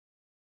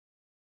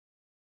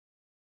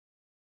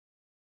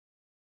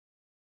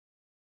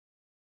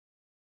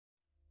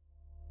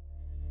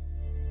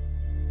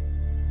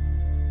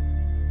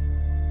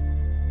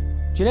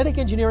Genetic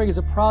engineering is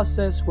a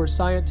process where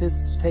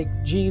scientists take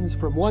genes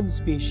from one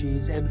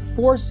species and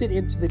force it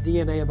into the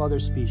DNA of other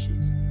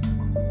species.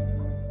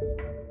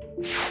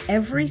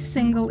 Every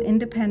single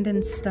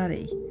independent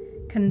study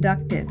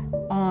conducted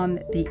on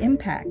the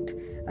impact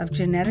of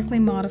genetically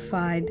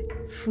modified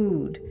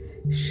food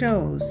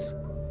shows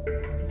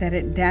that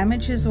it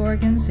damages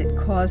organs, it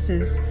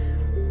causes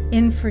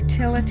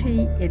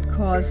infertility, it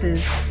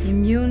causes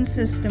immune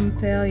system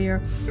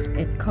failure,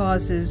 it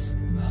causes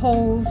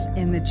holes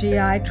in the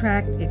GI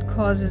tract, it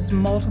causes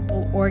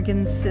multiple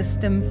organ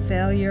system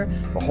failure.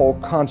 The whole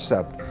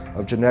concept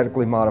of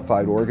genetically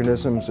modified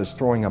organisms is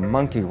throwing a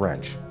monkey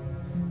wrench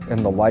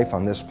in the life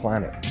on this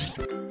planet.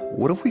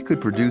 What if we could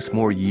produce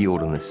more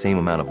yield on the same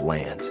amount of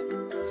land,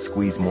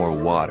 squeeze more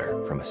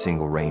water from a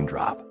single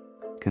raindrop,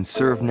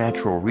 conserve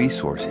natural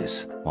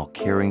resources while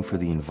caring for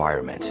the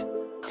environment?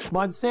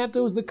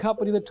 Monsanto is the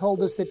company that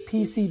told us that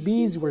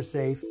PCBs were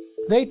safe.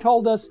 They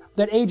told us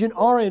that Agent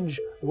Orange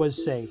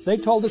was safe. They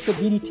told us that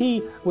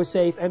DDT was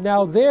safe, and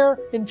now they're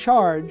in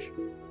charge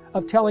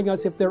of telling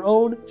us if their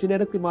own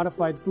genetically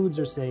modified foods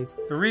are safe.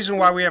 The reason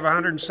why we have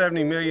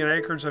 170 million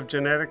acres of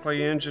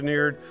genetically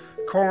engineered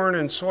corn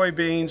and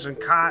soybeans and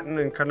cotton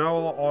and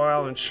canola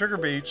oil and sugar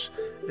beets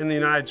in the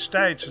United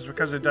States is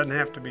because it doesn't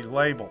have to be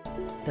labeled.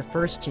 The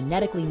first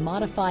genetically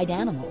modified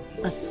animal,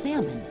 a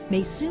salmon,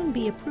 may soon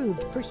be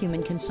approved for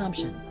human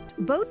consumption.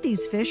 Both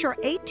these fish are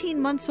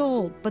 18 months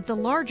old, but the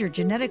larger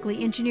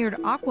genetically engineered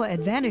Aqua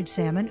Advantage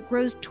salmon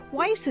grows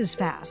twice as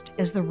fast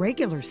as the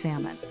regular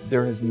salmon.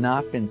 There has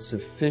not been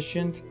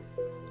sufficient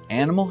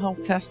animal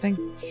health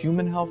testing,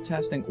 human health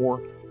testing,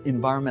 or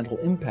environmental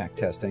impact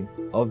testing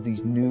of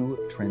these new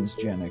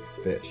transgenic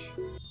fish.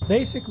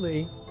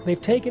 Basically,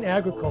 they've taken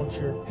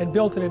agriculture and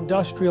built an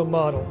industrial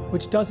model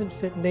which doesn't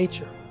fit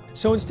nature.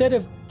 So instead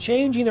of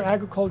changing their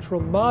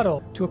agricultural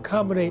model to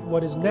accommodate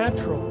what is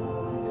natural,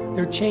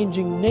 they're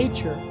changing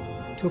nature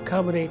to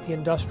accommodate the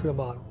industrial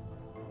model.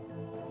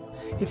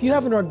 If you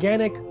have an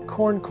organic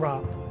corn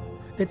crop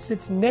that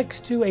sits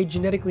next to a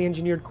genetically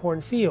engineered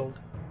corn field,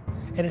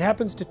 and it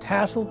happens to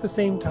tassel at the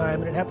same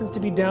time, and it happens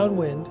to be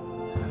downwind,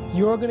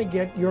 you're going to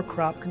get your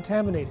crop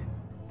contaminated.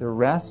 The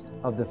rest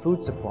of the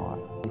food supply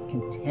is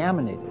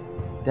contaminated.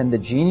 Then the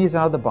genie is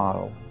out of the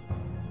bottle,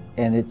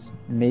 and it's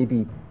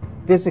maybe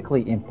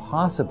physically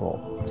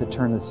impossible to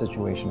turn the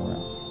situation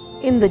around.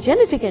 In the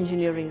genetic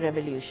engineering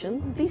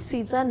revolution, these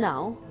seeds are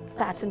now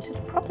patented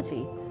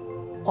property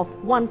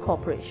of one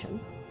corporation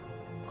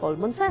called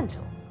Monsanto.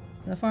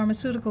 The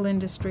pharmaceutical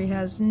industry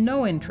has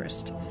no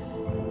interest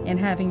in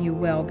having you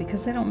well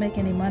because they don't make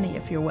any money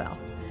if you're well.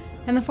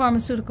 And the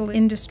pharmaceutical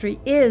industry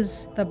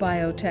is the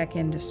biotech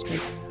industry.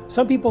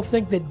 Some people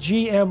think that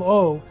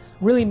GMO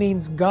really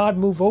means God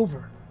move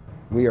over.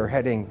 We are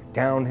heading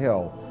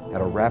downhill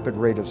at a rapid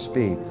rate of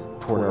speed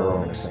toward our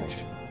own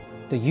extinction.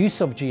 The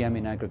use of GM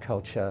in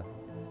agriculture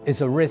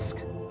is a risk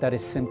that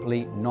is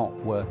simply not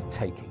worth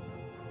taking.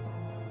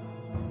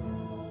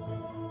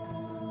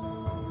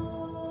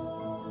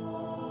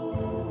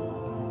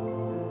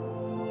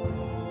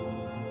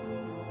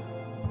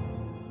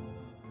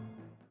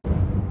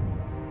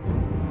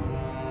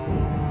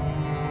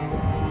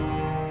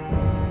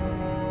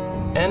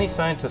 Any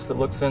scientist that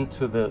looks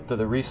into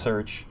the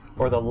research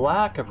or the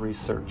lack of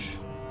research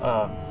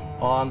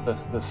on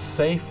the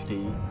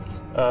safety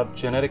of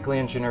genetically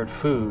engineered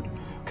food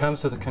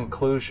comes to the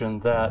conclusion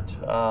that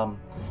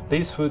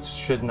these foods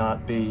should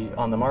not be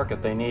on the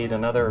market. They need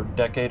another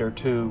decade or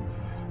two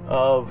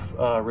of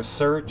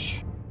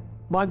research.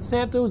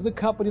 Monsanto is the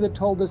company that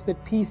told us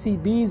that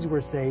PCBs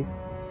were safe.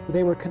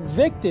 They were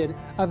convicted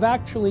of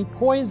actually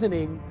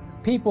poisoning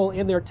people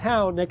in their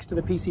town next to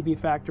the PCB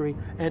factory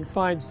and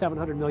fined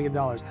 $700 million.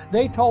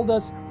 They told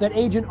us that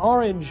Agent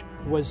Orange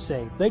was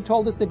safe. They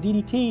told us that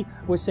DDT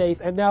was safe,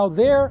 and now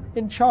they're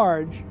in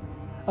charge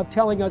of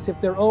telling us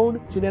if their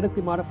own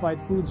genetically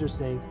modified foods are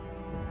safe.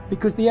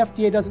 Because the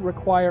FDA doesn't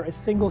require a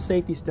single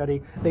safety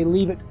study, they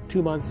leave it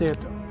to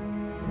Monsanto.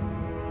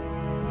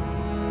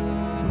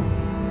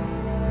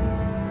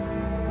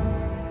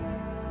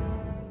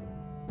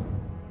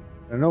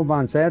 I know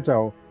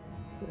Monsanto,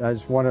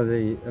 as one of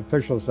the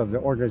officials of the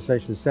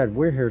organization said,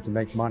 we're here to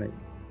make money.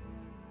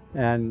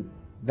 And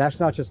that's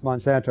not just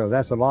Monsanto,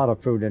 that's a lot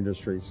of food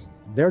industries.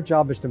 Their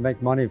job is to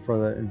make money for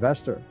the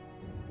investor.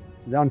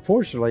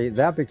 Unfortunately,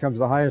 that becomes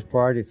the highest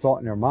priority thought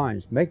in their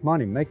minds. Make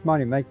money, make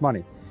money, make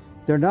money.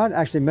 They're not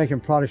actually making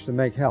products to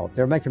make health,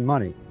 they're making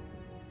money.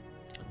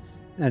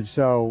 And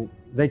so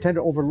they tend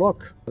to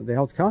overlook the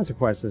health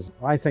consequences.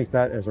 I think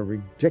that is a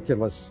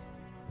ridiculous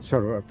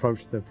sort of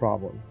approach to the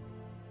problem.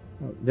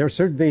 There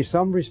should be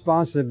some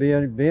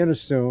responsibility being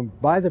assumed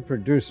by the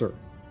producer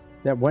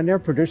that when they're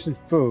producing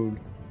food,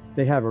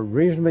 they have a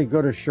reasonably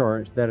good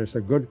assurance that it's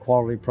a good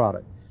quality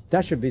product.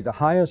 That should be the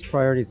highest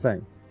priority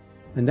thing.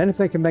 And then if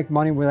they can make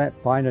money with that,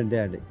 fine and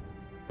dandy.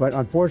 But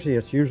unfortunately,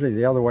 it's usually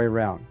the other way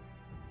around.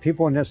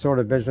 People in this sort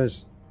of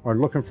business are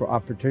looking for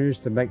opportunities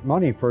to make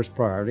money first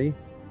priority.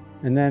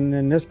 And then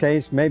in this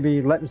case,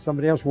 maybe letting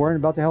somebody else worry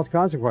about the health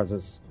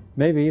consequences,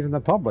 maybe even the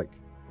public.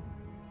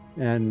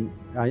 And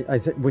I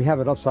think we have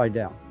it upside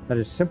down. That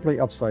is simply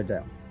upside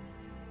down.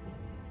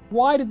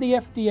 Why did the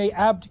FDA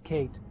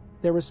abdicate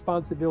their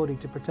responsibility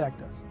to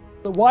protect us?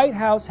 The White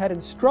House had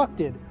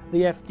instructed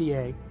the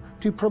FDA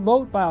to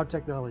promote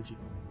biotechnology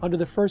under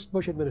the first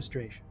Bush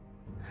administration.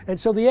 And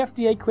so the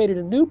FDA created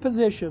a new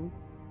position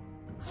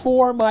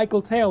for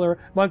Michael Taylor,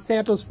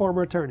 Monsanto's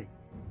former attorney.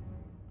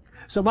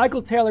 So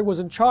Michael Taylor was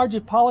in charge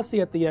of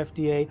policy at the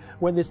FDA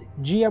when this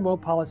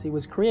GMO policy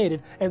was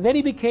created, and then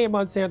he became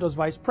Monsanto's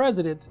vice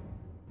president,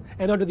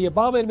 and under the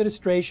Obama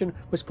administration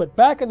was put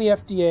back in the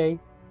FDA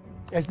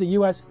as the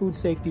U.S. food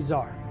safety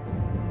czar.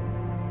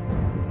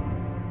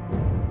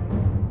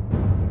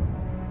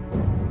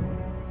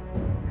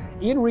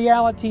 In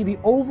reality, the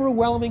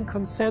overwhelming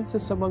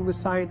consensus among the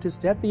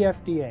scientists at the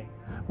FDA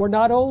were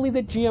not only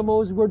that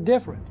GMOs were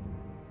different,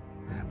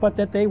 but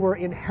that they were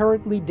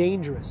inherently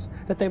dangerous,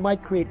 that they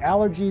might create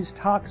allergies,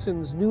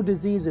 toxins, new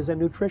diseases, and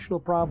nutritional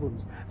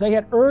problems. They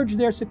had urged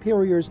their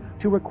superiors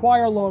to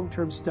require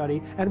long-term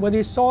study, and when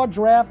they saw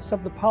drafts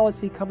of the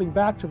policy coming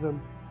back to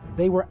them,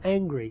 they were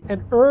angry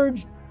and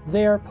urged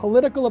their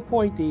political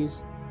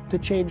appointees to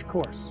change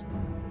course.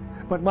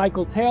 But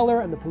Michael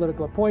Taylor and the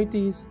political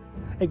appointees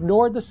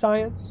ignored the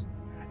science,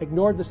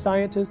 ignored the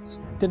scientists,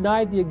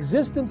 denied the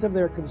existence of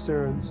their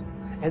concerns,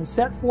 and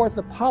set forth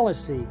a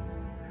policy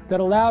that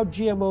allowed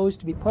GMOs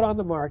to be put on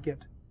the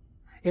market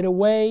in a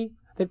way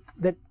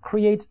that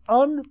creates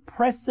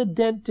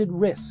unprecedented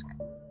risk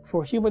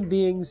for human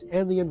beings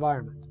and the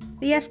environment.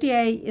 The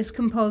FDA is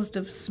composed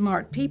of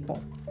smart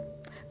people,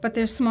 but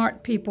they're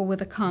smart people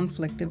with a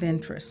conflict of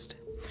interest.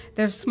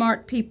 They're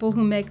smart people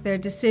who make their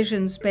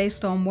decisions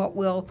based on what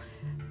will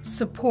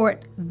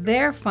support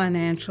their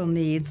financial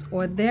needs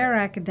or their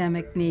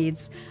academic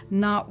needs,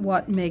 not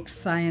what makes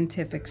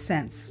scientific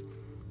sense.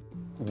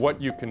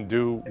 What you can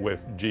do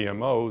with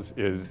GMOs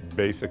is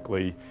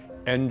basically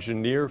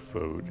engineer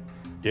food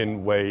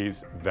in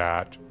ways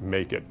that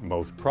make it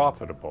most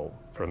profitable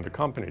from the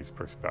company's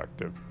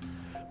perspective.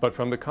 But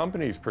from the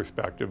company's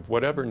perspective,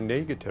 whatever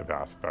negative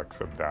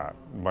aspects of that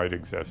might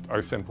exist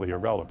are simply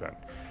irrelevant.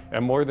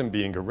 And more than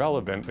being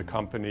irrelevant, the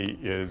company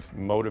is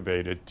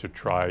motivated to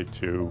try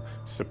to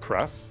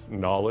suppress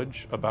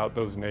knowledge about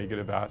those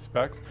negative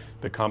aspects.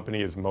 The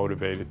company is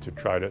motivated to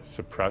try to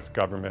suppress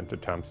government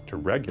attempts to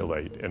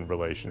regulate in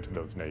relation to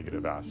those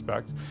negative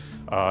aspects.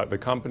 The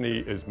company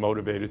is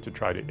motivated to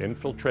try to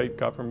infiltrate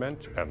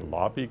government and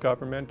lobby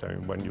government. I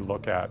mean, when you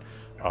look at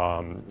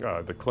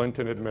the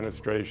Clinton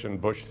administration,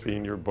 Bush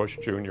Sr., Bush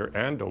Jr.,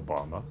 and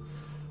Obama,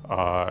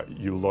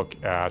 you look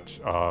at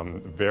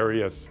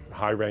various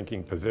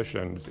high-ranking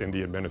positions in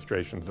the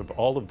administrations of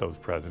all of those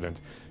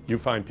presidents, you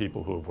find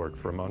people who have worked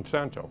for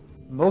Monsanto.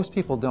 Most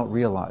people don't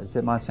realize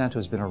that Monsanto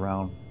has been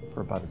around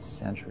for about a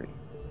century.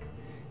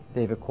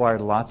 They've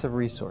acquired lots of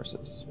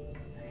resources,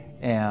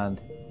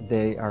 and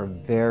they are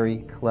very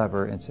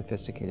clever and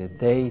sophisticated.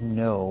 They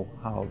know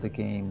how the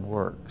game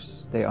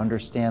works. They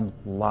understand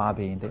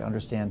lobbying. They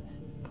understand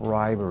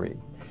bribery.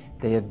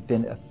 They have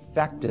been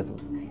effective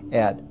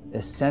at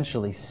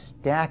essentially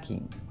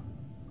stacking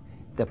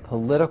the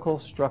political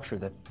structure,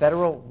 the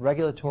federal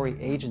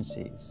regulatory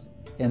agencies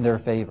in their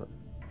favor,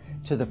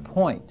 to the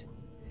point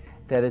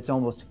that it's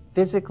almost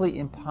physically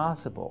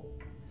impossible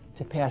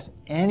to pass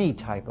any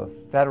type of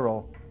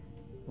federal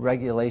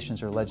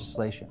regulations or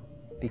legislation,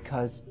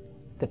 because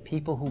the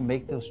people who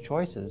make those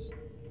choices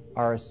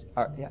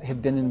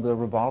have been in the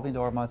revolving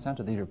door of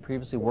Monsanto. They either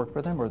previously worked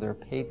for them or they're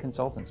paid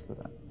consultants for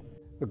them.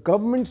 The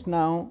governments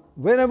now,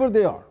 wherever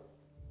they are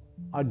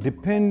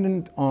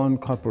dependent on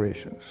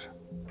corporations.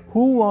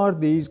 Who are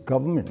these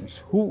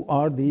governments? Who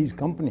are these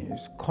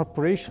companies?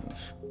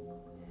 Corporations.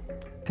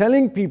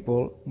 Telling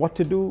people what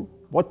to do,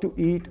 what to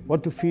eat,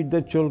 what to feed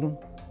their children.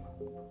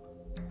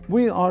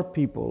 We are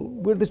people,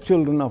 we're the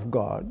children of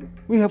God.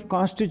 We have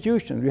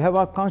constitutions, we have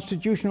our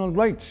constitutional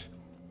rights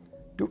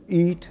to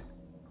eat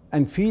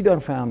and feed our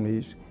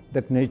families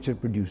that nature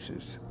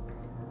produces.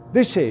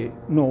 They say,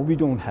 no, we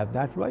don't have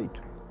that right.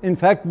 In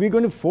fact, we're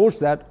going to force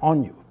that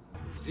on you.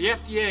 It's the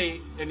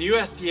FDA and the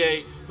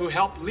USDA who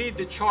helped lead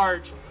the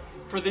charge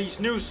for these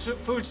new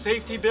food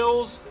safety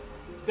bills.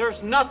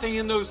 There's nothing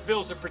in those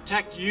bills to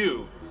protect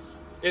you.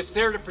 It's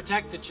there to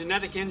protect the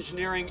genetic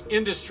engineering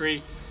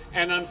industry.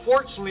 And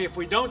unfortunately, if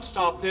we don't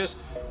stop this,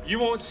 you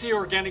won't see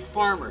organic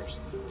farmers.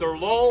 The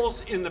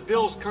laws in the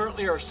bills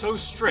currently are so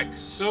strict,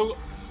 so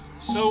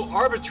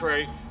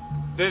arbitrary,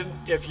 that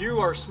if you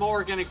are a small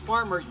organic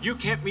farmer, you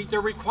can't meet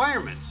their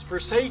requirements for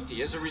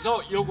safety. As a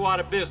result, you'll go out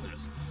of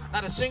business.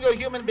 Not a single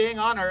human being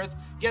on earth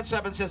gets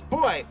up and says,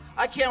 boy,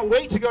 I can't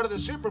wait to go to the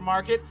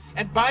supermarket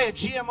and buy a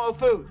GMO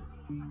food.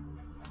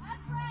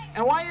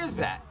 And why is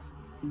that?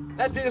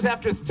 That's because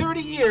after 30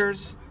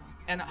 years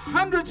and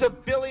hundreds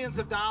of billions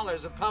of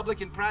dollars of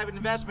public and private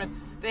investment,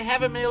 they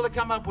haven't been able to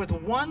come up with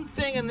one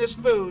thing in this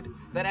food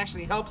that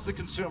actually helps the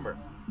consumer.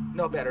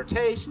 No better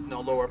taste,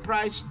 no lower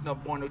price, no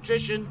more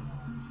nutrition,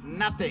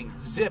 nothing.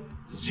 Zip,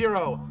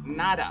 zero,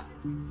 nada.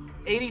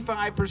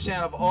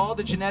 85% of all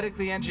the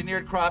genetically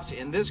engineered crops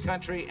in this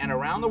country and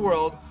around the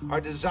world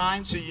are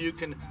designed so you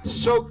can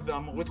soak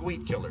them with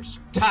weed killers,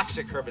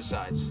 toxic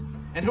herbicides.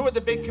 And who are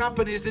the big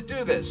companies that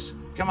do this?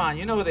 Come on,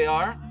 you know who they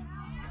are.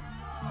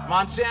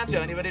 Monsanto,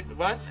 anybody,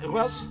 what? Who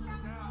else?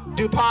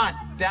 DuPont,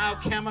 Dow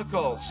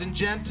Chemical,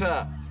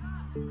 Syngenta,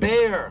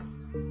 Bayer.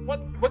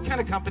 What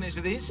kind of companies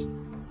are these?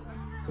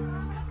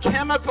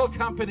 Chemical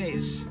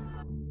companies.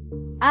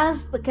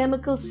 As the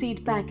chemical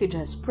seed package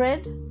has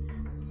spread,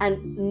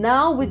 and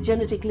now with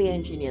genetically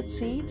engineered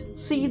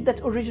seed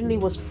that originally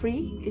was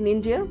free in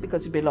India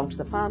because it belonged to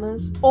the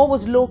farmers, or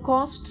was low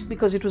cost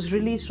because it was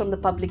released from the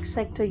public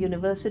sector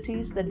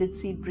universities that did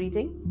seed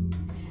breeding.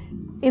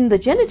 In the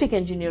genetic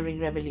engineering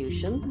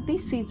revolution,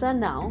 these seeds are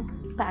now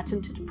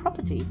patented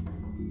property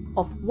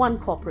of one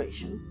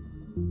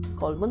corporation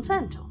called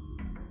Monsanto.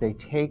 They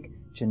take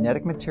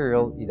genetic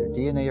material, either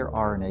DNA or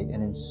RNA,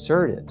 and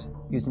insert it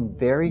using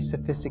very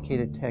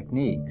sophisticated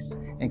techniques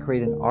and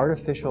create an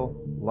artificial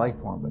life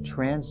form, a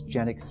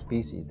transgenic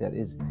species that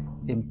is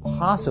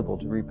impossible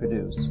to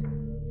reproduce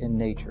in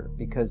nature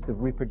because the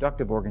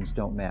reproductive organs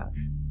don't match.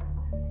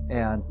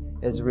 And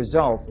as a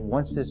result,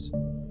 once this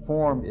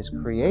form is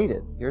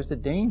created, here's the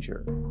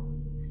danger.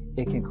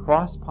 It can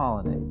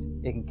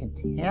cross-pollinate, it can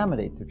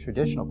contaminate the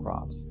traditional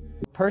crops.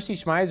 Percy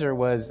Schmeiser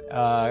was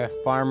a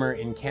farmer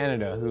in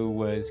Canada who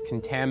was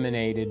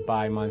contaminated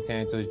by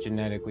Monsanto's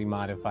genetically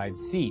modified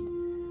seed.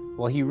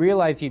 Well, he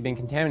realized he'd been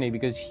contaminated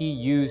because he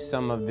used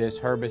some of this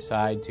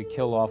herbicide to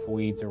kill off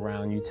weeds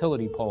around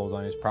utility poles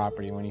on his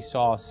property. When he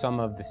saw some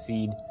of the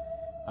seed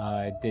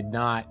did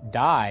not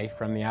die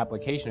from the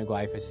application of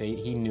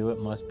glyphosate, he knew it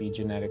must be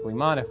genetically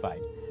modified.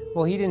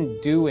 Well, he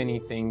didn't do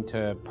anything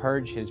to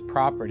purge his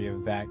property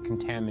of that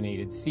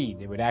contaminated seed.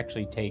 It would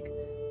actually take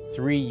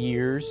 3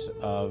 years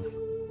of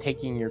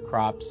taking your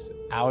crops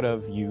out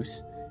of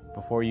use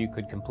before you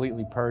could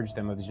completely purge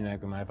them of the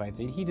genetically modified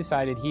seed. He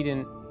decided he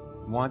didn't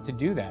want to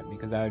do that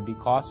because that would be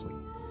costly.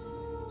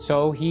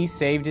 So he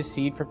saved his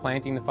seed for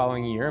planting the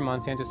following year, and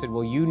Monsanto said,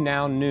 well, you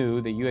now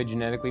knew that you had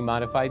genetically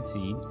modified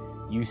seed.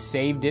 You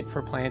saved it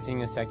for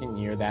planting a second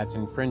year. That's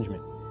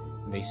infringement.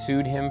 They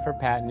sued him for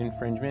patent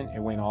infringement. It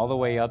went all the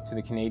way up to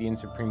the Canadian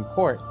Supreme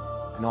Court.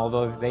 And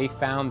although they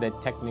found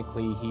that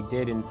technically he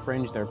did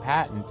infringe their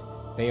patent,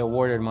 they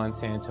awarded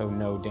Monsanto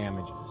no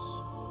damages.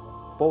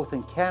 Both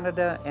in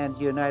Canada and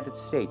the United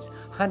States,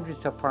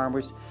 hundreds of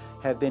farmers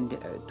have been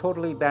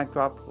totally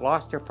bankrupt,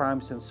 lost their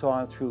farms and so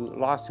on through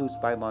lawsuits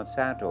by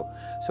Monsanto.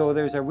 So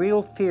there's a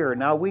real fear.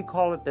 Now we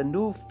call it the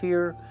new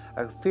fear,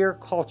 a fear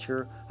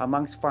culture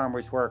amongst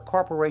farmers, where a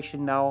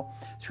corporation now,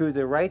 through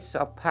the rights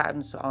of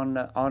patents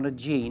on a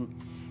gene,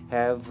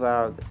 have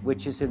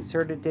which is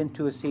inserted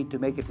into a seed to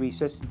make it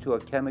resistant to a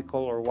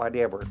chemical or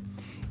whatever,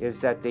 is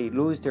that they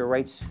lose their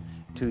rights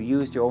to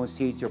use their own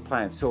seeds or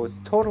plants. So it's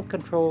total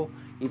control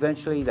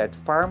eventually that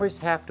farmers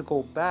have to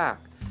go back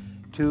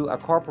to a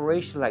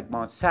corporation like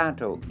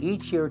Monsanto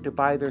each year to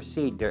buy their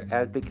seed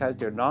because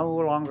they're no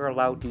longer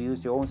allowed to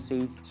use their own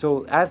seeds.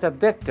 So as a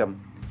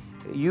victim,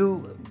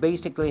 you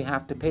basically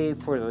have to pay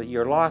for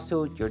your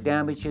lawsuit, your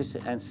damages,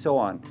 and so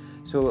on.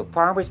 So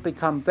farmers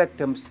become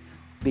victims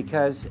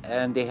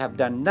and they have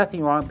done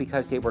nothing wrong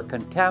because they were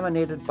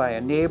contaminated by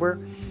a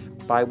neighbor,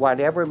 by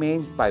whatever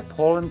means, by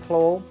pollen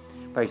flow,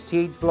 by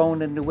seeds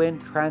blown in the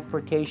wind,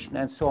 transportation,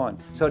 and so on.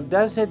 So it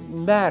doesn't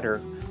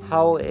matter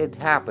how it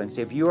happens.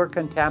 If you are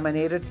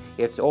contaminated,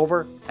 it's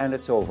over and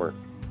it's over.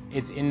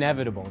 It's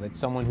inevitable that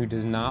someone who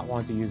does not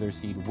want to use their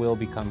seed will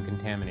become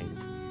contaminated.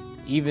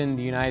 Even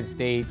the United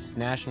States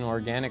National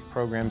Organic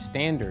Program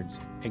standards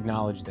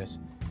acknowledge this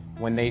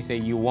when they say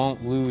you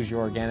won't lose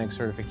your organic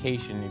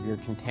certification if you're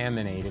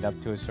contaminated up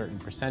to a certain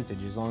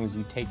percentage, as long as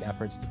you take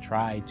efforts to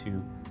try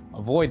to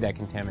avoid that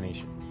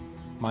contamination.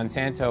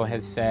 Monsanto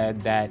has said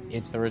that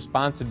it's the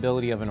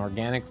responsibility of an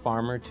organic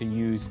farmer to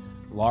use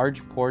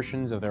large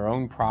portions of their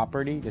own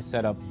property to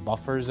set up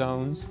buffer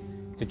zones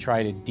to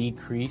try to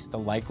decrease the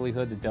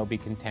likelihood that they'll be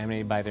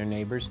contaminated by their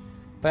neighbors.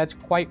 But that's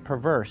quite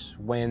perverse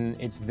when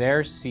it's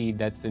their seed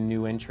that's the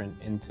new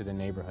entrant into the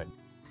neighborhood.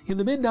 In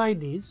the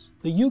mid-90s,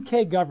 the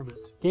UK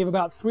government gave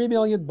about $3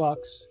 million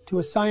to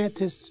a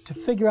scientist to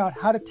figure out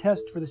how to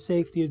test for the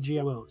safety of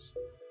GMOs.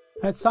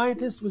 That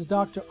scientist was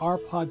Dr.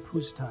 Arpad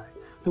Pusztai,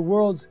 the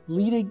world's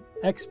leading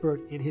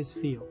expert in his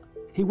field.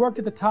 He worked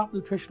at the top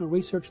nutritional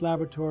research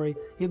laboratory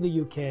in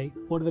the UK,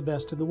 one of the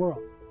best in the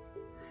world.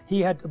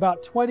 He had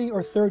about 20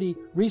 or 30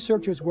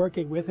 researchers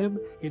working with him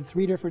in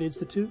 3 different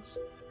institutes,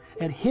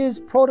 and his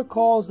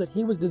protocols that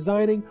he was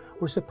designing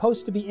were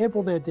supposed to be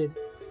implemented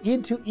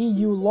into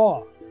EU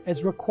law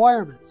as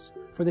requirements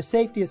for the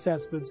safety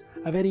assessments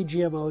of any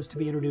GMOs to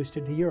be introduced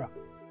into Europe.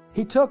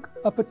 He took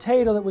a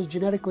potato that was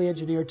genetically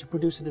engineered to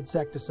produce an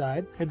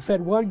insecticide and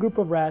fed one group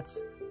of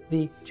rats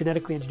the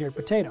genetically engineered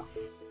potato.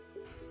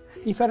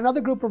 He fed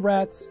another group of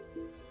rats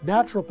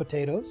natural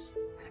potatoes,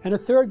 and a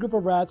third group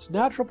of rats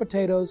natural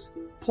potatoes,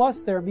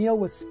 plus their meal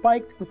was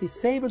spiked with the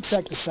same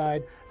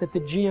insecticide that the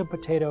GM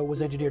potato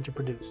was engineered to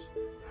produce.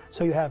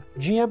 So you have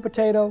GM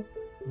potato,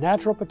 and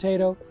natural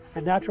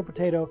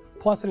potato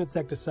plus an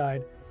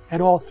insecticide,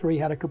 and all three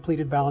had a complete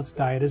and balanced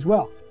diet as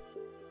well.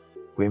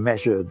 We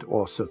measured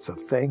all sorts of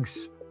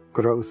things,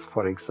 growth,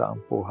 for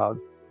example, how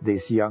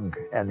these young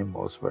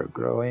animals were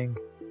growing,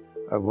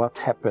 what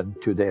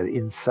happened to their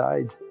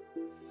inside,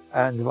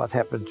 and what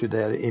happened to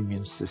their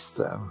immune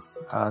system.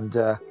 And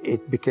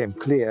it became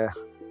clear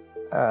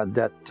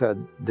that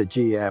the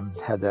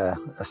GM had a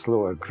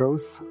slower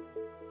growth.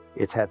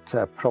 It had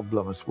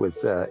problems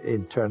with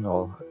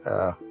internal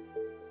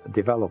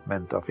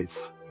development of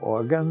its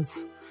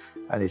organs,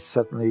 and it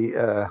certainly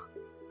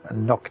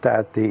knocked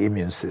out the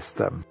immune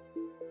system.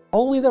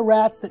 Only the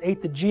rats that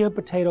ate the GM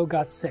potato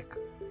got sick.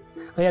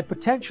 They had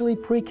potentially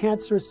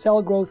precancerous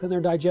cell growth in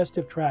their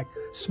digestive tract,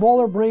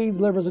 smaller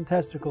brains, livers, and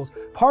testicles,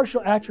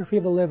 partial atrophy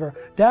of the liver,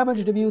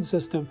 damaged immune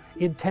system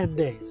in 10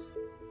 days.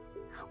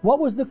 What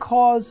was the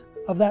cause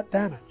of that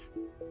damage?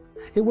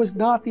 It was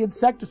not the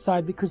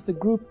insecticide, because the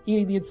group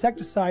eating the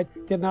insecticide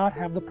did not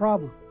have the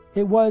problem.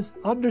 It was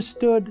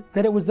understood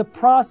that it was the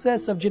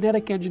process of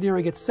genetic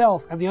engineering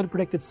itself and the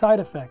unpredicted side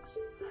effects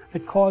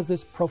that caused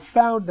this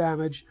profound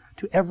damage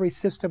to every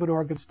system and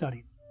organ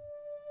studied.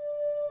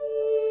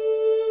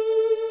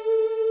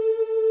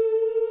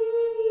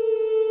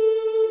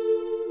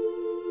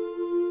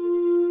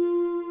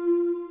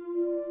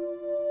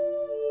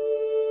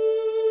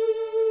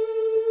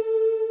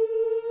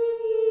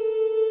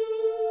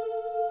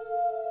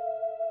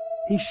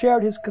 He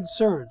shared his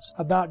concerns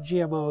about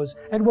GMOs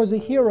and was a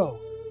hero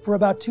for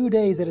about 2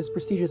 days at his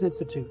prestigious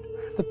institute.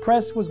 The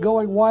press was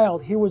going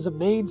wild. Here was a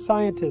main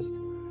scientist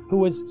who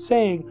was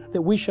saying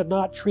that we should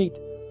not treat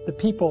the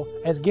people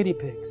as guinea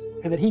pigs,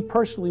 and that he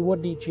personally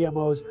wouldn't eat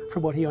GMOs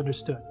from what he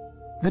understood.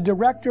 The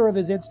director of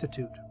his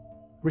institute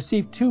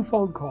received 2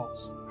 phone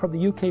calls from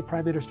the UK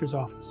Prime Minister's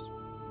office.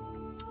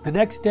 The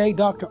next day,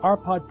 Dr.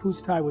 Arpad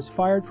Pustai was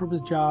fired from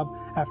his job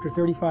after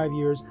 35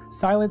 years,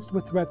 silenced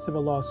with threats of a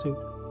lawsuit.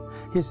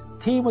 His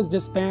team was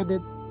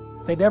disbanded.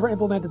 They never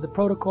implemented the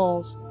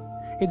protocols.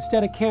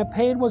 Instead, a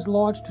campaign was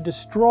launched to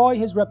destroy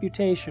his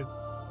reputation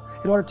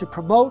in order to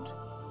promote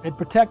and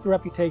protect the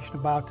reputation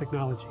of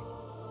biotechnology.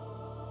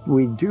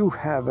 We do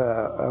have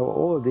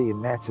all the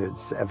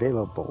methods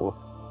available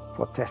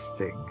for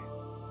testing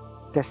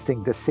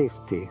the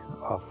safety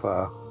of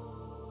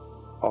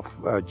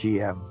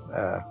GM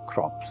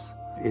crops.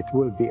 It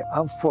will be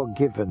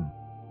unforgiven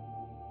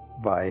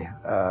by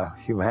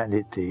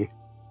humanity.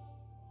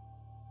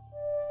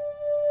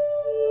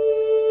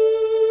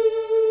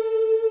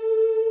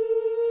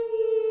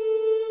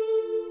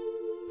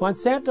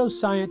 Monsanto's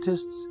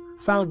scientists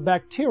found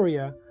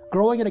bacteria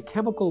growing in a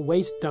chemical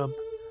waste dump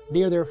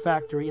near their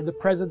factory in the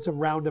presence of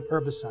Roundup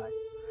herbicide.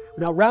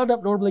 Now,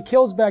 Roundup normally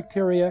kills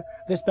bacteria.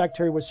 This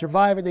bacteria was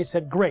surviving. They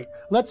said, great,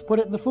 let's put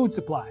it in the food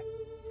supply.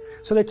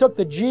 So they took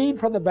the gene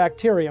from the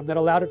bacterium that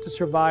allowed it to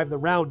survive the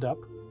Roundup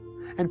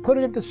and put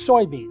it into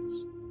soybeans.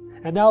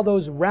 And now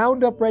those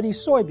Roundup-ready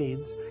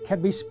soybeans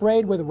can be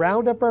sprayed with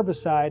Roundup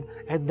herbicide,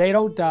 and they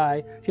don't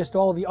die, just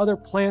all of the other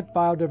plant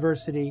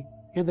biodiversity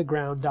in the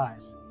ground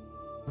dies.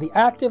 The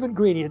active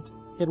ingredient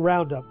in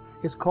Roundup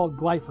is called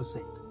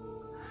glyphosate.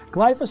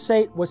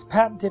 Glyphosate was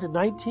patented in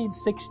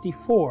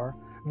 1964,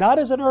 not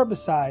as an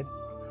herbicide,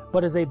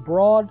 but as a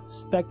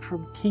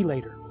broad-spectrum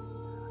chelator.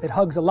 It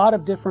hugs a lot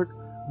of different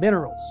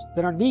minerals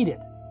that are needed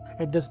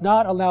and does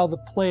not allow the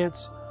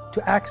plants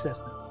to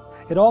access them.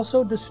 It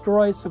also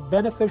destroys some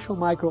beneficial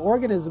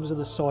microorganisms in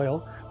the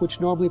soil,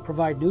 which normally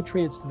provide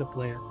nutrients to the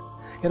plant.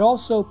 It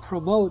also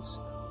promotes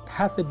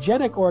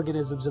pathogenic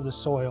organisms in the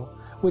soil,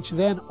 which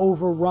then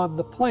overrun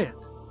the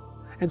plant.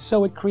 And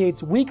so it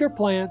creates weaker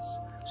plants,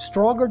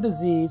 stronger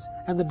disease,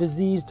 and the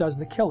disease does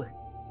the killing.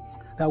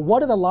 Now,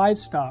 what do the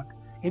livestock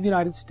in the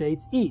United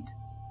States eat?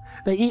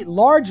 They eat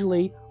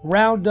largely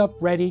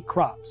Roundup-ready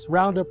crops.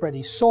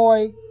 Roundup-ready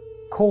soy,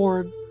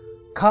 corn,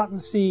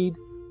 cottonseed,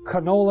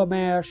 canola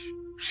mash,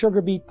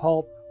 sugar beet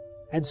pulp,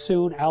 and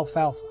soon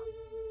alfalfa.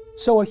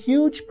 So a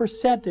huge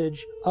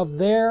percentage of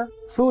their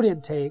food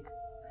intake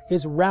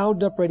is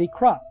Roundup-ready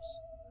crops.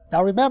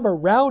 Now remember,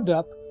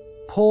 Roundup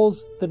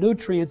pulls the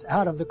nutrients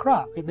out of the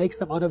crop. It makes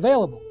them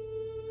unavailable.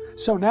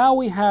 So now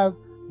we have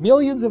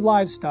millions of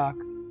livestock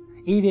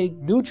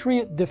eating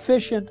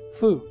nutrient-deficient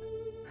food.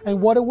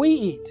 And what do we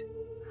eat?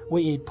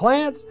 We eat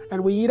plants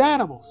and we eat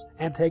animals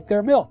and take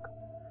their milk.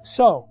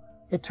 So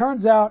it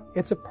turns out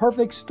it's a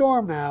perfect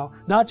storm now,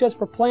 not just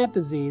for plant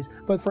disease,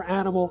 but for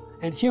animal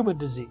and human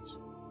disease.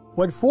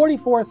 When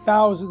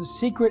 44,000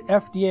 secret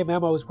FDA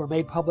memos were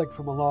made public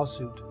from a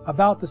lawsuit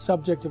about the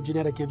subject of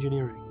genetic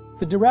engineering,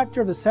 the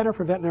director of the Center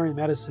for Veterinary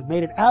Medicine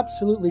made it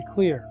absolutely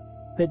clear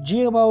that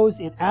GMOs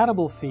in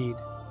animal feed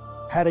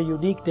had a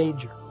unique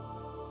danger.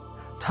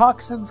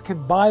 Toxins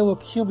can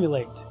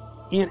bioaccumulate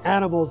in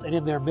animals and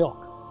in their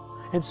milk.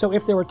 And so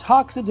if there were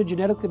toxins in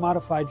genetically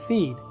modified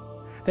feed,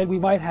 then we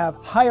might have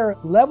higher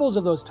levels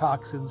of those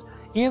toxins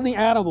in the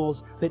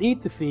animals that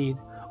eat the feed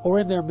or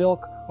in their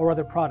milk or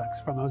other products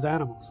from those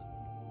animals.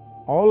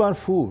 All our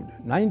food,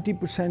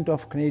 90%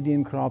 of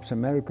Canadian crops,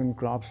 American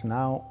crops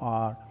now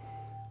are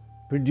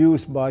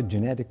produced by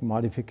genetic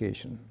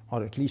modification,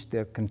 or at least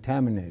they're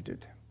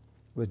contaminated.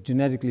 with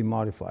genetically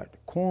modified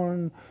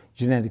corn,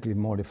 genetically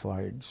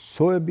modified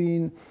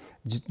soybean,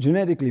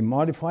 genetically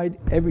modified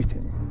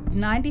everything.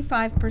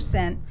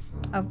 95%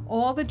 of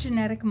all the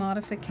genetic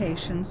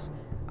modifications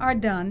are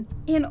done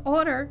in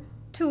order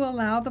to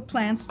allow the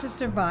plants to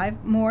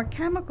survive more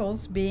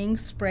chemicals being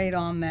sprayed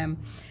on them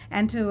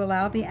and to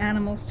allow the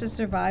animals to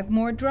survive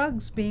more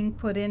drugs being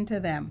put into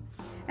them.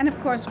 And of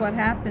course what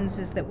happens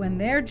is that when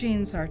their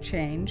genes are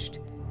changed,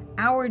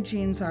 our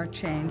genes are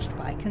changed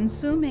by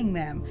consuming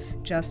them,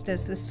 just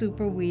as the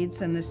super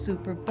weeds and the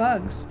super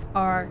bugs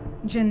are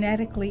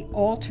genetically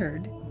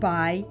altered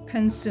by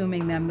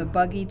consuming them. The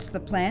bug eats the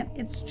plant,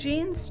 its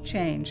genes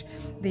change.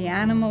 The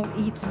animal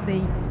eats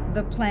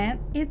the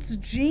plant, its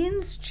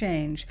genes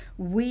change.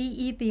 We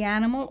eat the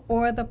animal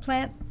or the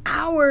plant,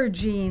 our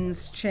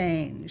genes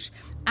change.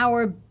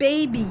 Our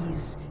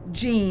babies'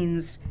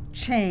 genes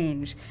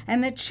change,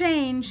 and the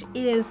change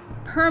is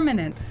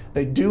permanent.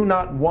 They do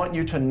not want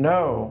you to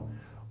know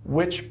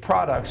which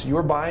products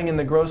you're buying in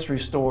the grocery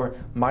store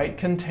might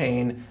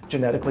contain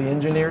genetically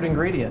engineered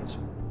ingredients.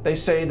 They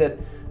say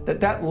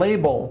that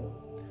label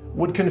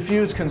would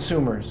confuse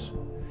consumers.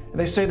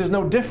 They say there's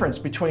no difference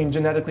between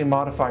genetically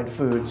modified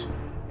foods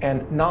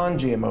and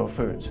non-GMO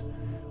foods.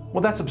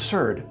 Well, that's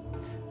absurd.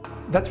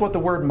 That's what the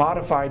word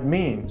modified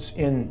means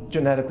in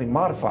genetically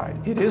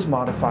modified. It is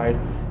modified,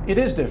 it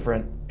is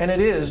different, and it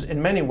is,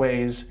 in many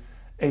ways,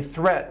 a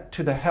threat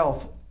to the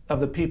health of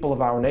the people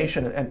of our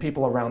nation and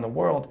people around the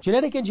world.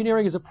 Genetic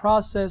engineering is a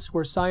process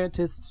where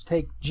scientists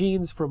take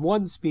genes from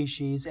one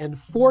species and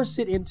force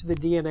it into the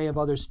DNA of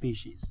other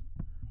species.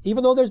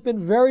 Even though there's been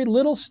very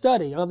little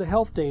study on the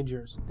health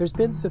dangers, there's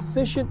been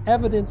sufficient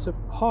evidence of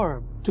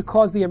harm to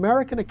cause the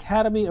American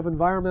Academy of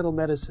Environmental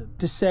Medicine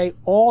to say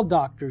all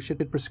doctors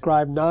should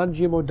prescribe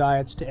non-GMO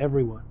diets to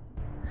everyone.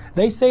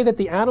 They say that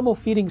the animal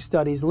feeding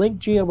studies link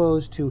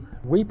GMOs to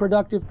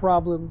reproductive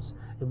problems,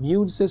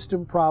 immune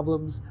system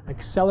problems,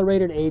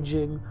 accelerated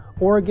aging,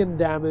 organ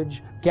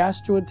damage,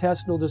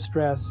 gastrointestinal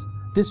distress,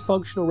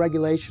 dysfunctional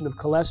regulation of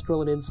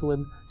cholesterol and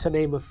insulin, to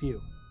name a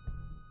few.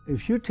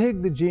 If you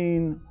take the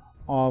gene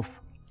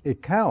of a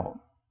cow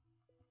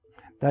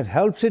that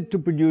helps it to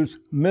produce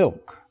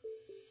milk,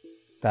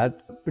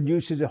 that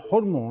produces a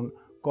hormone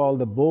called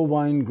the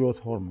bovine growth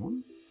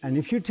hormone, and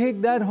if you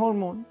take that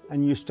hormone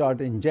and you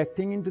start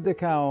injecting into the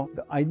cow,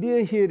 the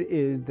idea here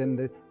is then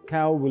the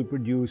cow will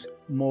produce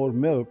more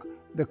milk.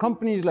 The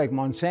companies like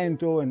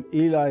Monsanto and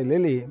Eli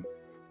Lilly,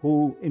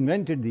 who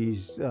invented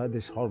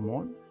this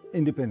hormone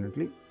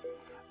independently,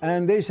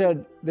 and they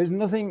said there's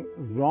nothing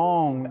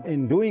wrong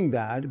in doing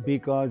that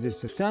because it's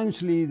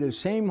substantially the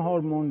same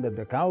hormone that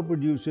the cow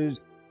produces.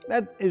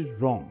 That is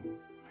wrong.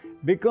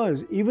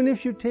 Because even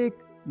if you take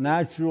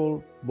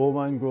natural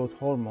bovine growth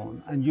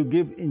hormone and you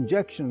give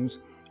injections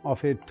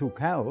of it to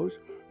cows,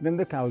 then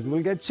the cows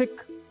will get sick.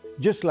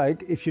 Just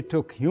like if you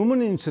took human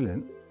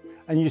insulin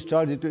and you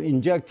started to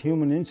inject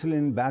human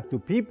insulin back to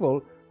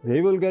people,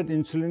 they will get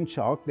insulin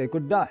shock, they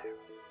could die.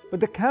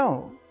 But the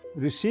cow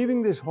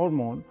receiving this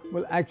hormone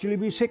will actually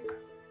be sick.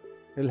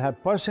 It'll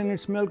have pus in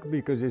its milk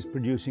because it's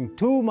producing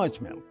too much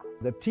milk.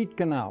 The teat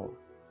canal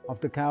of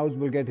the cows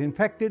will get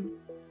infected,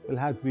 will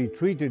have to be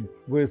treated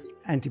with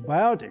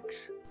antibiotics.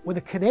 When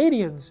the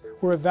Canadians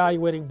were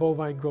evaluating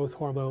bovine growth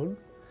hormone,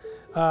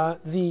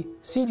 the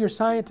senior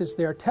scientists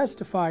there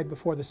testified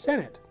before the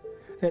Senate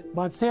that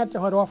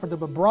Monsanto had offered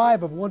them a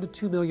bribe of $1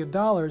 to $2 million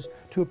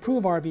to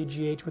approve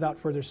RBGH without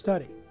further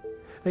study.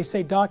 They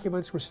say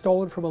documents were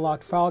stolen from a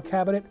locked file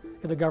cabinet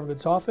in the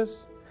government's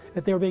office,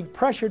 that they were being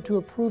pressured to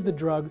approve the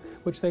drug,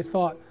 which they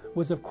thought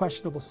was of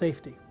questionable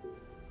safety.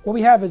 What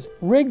we have is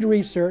rigged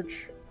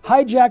research,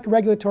 hijacked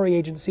regulatory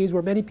agencies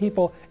where many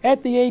people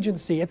at the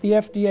agency, at the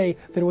FDA,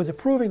 that was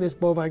approving this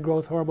bovine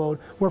growth hormone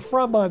were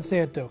from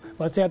Monsanto.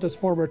 Monsanto's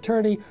former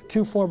attorney,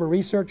 2 former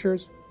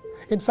researchers.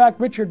 In fact,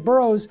 Richard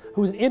Burroughs,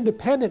 who was an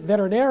independent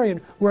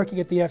veterinarian working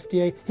at the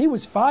FDA, he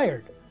was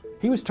fired.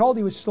 He was told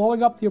he was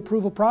slowing up the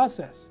approval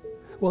process.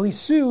 Well, he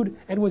sued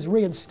and was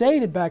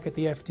reinstated back at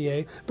the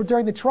FDA, but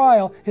during the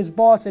trial, his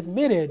boss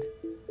admitted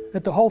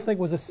that the whole thing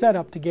was a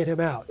setup to get him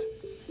out.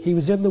 He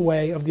was in the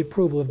way of the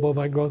approval of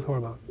bovine growth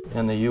hormone.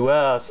 In the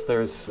U.S.,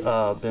 there's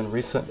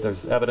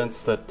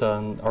evidence that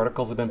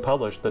articles have been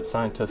published that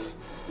scientists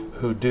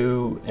who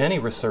do any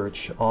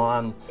research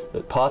on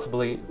that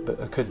possibly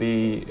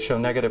could show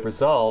negative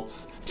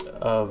results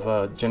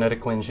of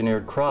genetically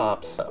engineered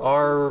crops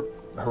are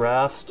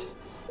harassed.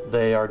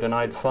 They are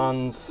denied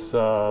funds.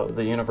 The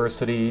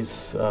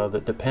universities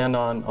that depend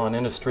on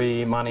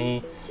industry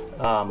money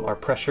are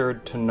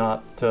pressured to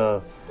not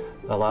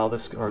allow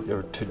this or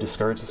to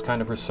discourage this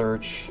kind of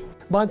research.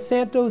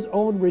 Monsanto's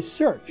own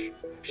research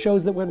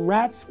shows that when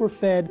rats were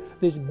fed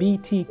this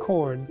BT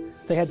corn,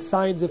 they had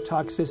signs of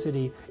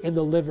toxicity in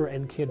the liver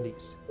and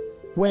kidneys.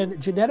 When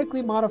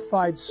genetically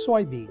modified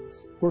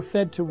soybeans were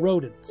fed to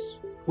rodents,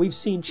 we've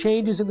seen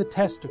changes in the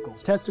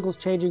testicles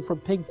changing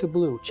from pink to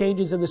blue,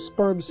 changes in the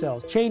sperm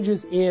cells,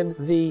 changes in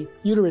the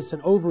uterus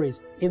and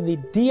ovaries, in the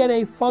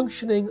DNA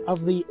functioning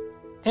of the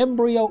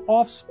embryo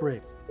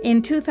offspring.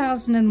 In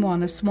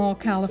 2001, a small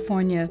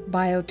California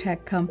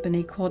biotech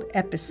company called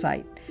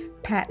Epicite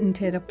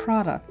patented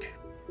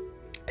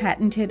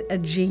a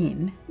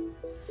gene,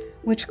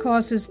 which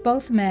causes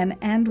both men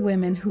and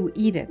women who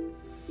eat it,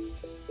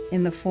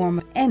 in the form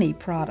of any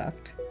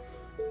product,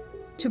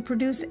 to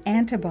produce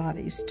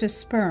antibodies to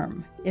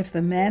sperm. If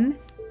the men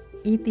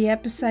eat the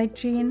Epicite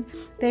gene,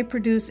 they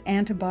produce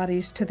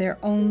antibodies to their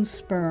own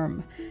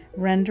sperm,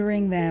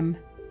 rendering them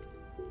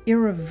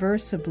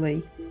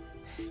irreversibly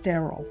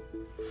sterile.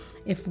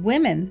 If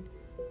women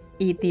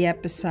eat the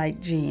Epicite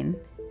gene,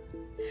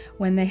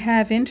 when they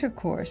have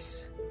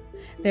intercourse,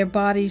 their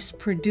bodies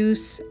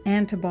produce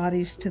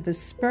antibodies to the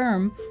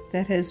sperm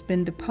that has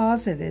been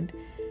deposited,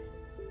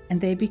 and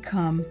they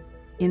become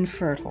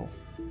infertile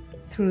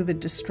through the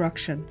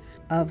destruction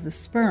of the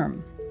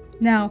sperm.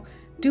 Now,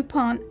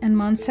 DuPont and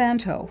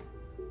Monsanto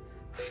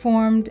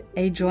formed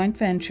a joint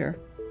venture,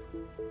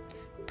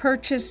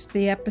 purchased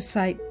the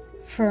Epicite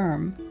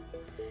firm,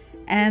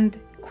 and,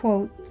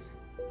 quote,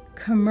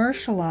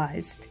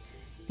 commercialized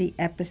the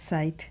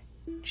Epicite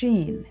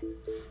gene.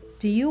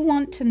 Do you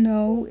want to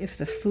know if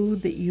the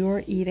food that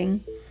you're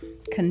eating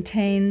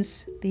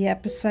contains the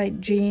Epicite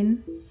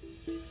gene?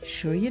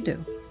 Sure you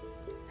do.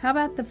 How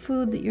about the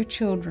food that your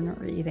children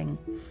are eating,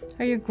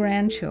 or your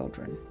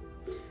grandchildren?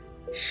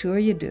 Sure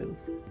you do.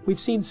 We've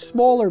seen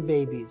smaller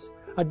babies,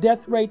 a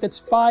death rate that's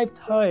 5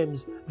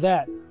 times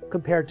that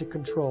compared to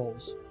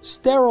controls.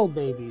 Sterile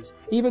babies,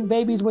 even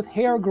babies with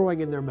hair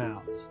growing in their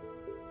mouths.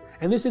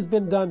 And this has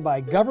been done by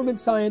government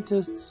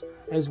scientists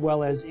as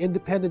well as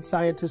independent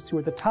scientists who are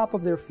at the top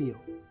of their field.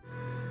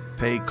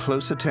 Pay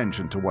close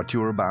attention to what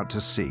you are about to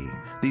see.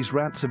 These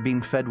rats have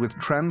been fed with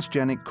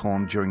transgenic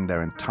corn during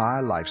their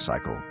entire life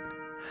cycle.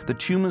 The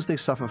tumors they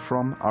suffer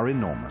from are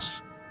enormous.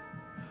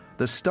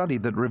 The study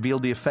that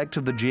revealed the effect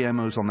of the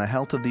GMOs on the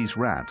health of these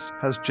rats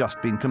has just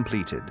been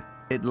completed.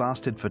 It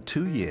lasted for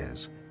 2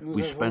 years.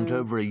 We spent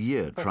over a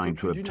year trying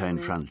to obtain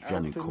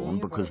transgenic corn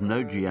because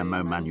no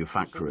GMO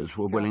manufacturers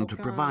were willing to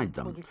provide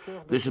them.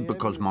 This is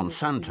because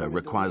Monsanto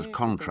requires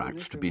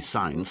contracts to be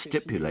signed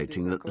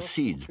stipulating that the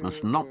seeds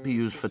must not be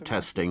used for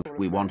testing.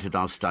 We wanted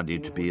our study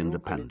to be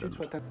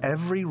independent.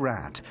 Every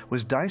rat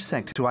was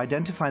dissected to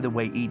identify the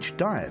way each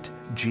diet,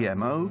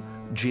 GMO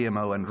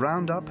and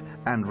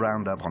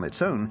Roundup on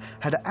its own,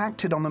 had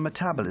acted on the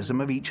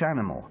metabolism of each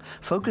animal,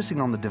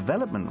 focusing on the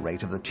development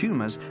rate of the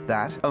tumors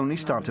that only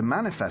start to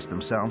manifest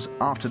themselves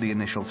after the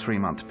initial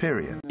 3-month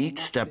period.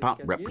 Each step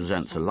up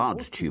represents a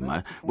large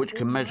tumor, which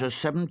can measure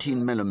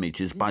 17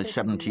 millimeters by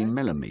 17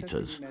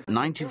 millimeters.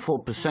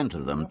 94%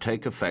 of them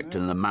take effect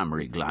in the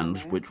mammary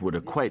glands, which would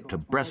equate to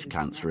breast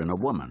cancer in a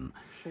woman.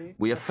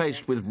 We are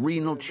faced with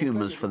renal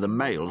tumors for the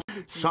males.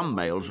 Some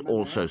males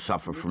also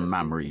suffer from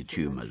mammary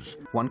tumors.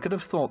 One could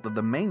have thought that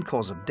the main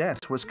cause of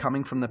death was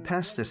coming from the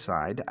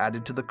pesticide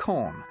added to the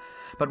corn.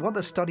 But what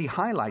the study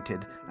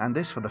highlighted, and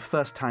this for the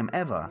first time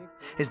ever,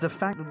 is the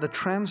fact that the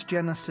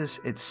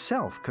transgenesis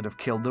itself could have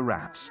killed the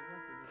rats.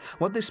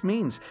 What this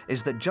means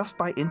is that just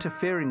by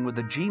interfering with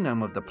the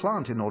genome of the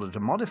plant in order to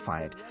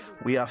modify it,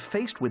 we are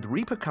faced with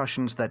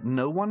repercussions that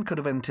no one could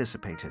have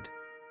anticipated.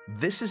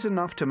 This is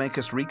enough to make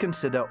us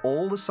reconsider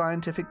all the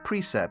scientific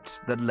precepts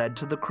that led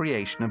to the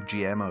creation of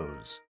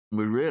GMOs.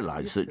 We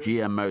realized that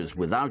GMOs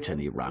without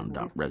any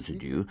Roundup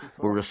residue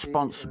were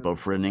responsible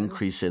for an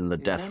increase in the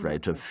death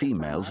rate of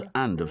females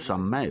and of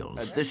some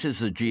males. This is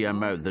the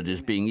GMO that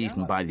is being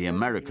eaten by the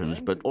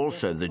Americans, but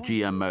also the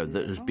GMO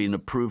that has been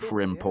approved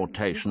for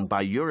importation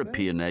by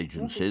European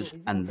agencies,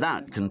 and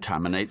that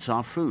contaminates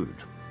our food.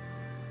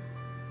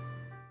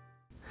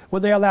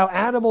 When they allow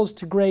animals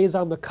to graze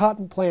on the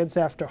cotton plants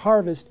after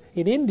harvest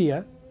in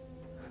India,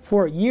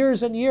 for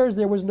years and years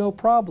there was no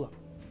problem.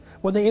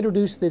 When they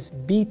introduced this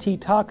Bt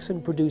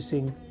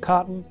toxin-producing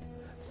cotton,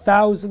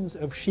 thousands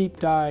of sheep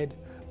died,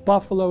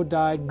 buffalo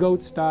died,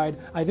 goats died.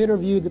 I've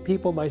interviewed the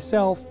people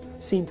myself,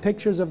 seen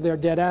pictures of their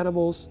dead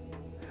animals.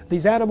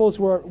 These animals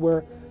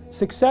were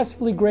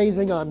successfully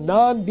grazing on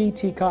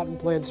non-Bt cotton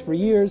plants for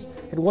years.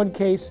 In one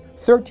case,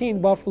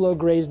 13 buffalo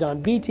grazed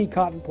on Bt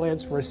cotton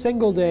plants for a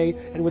single day,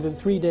 and within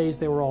 3 days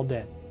they were all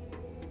dead.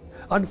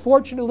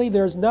 Unfortunately,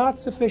 there's not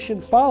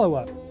sufficient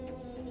follow-up.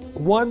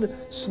 One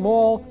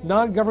small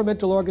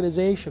non-governmental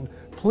organization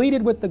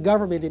pleaded with the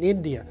government in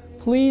India,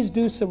 please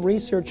do some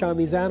research on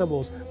these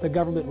animals. The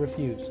government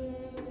refused.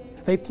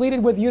 They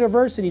pleaded with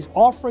universities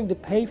offering to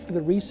pay for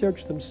the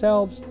research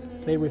themselves.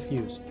 They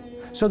refused.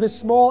 So this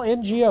small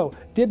NGO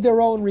did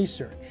their own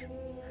research.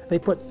 They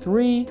put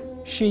 3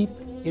 sheep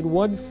in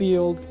one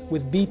field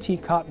with Bt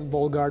cotton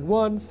Bollgard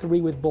 1,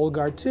 3 with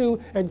Bollgard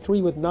 2, and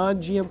 3 with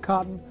non-GM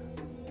cotton.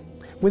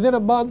 Within a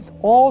month,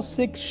 all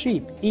 6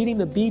 sheep eating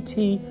the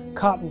Bt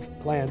cotton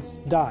plants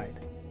died.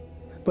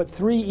 But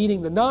 3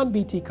 eating the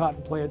non-Bt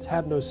cotton plants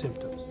had no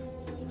symptoms.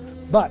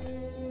 But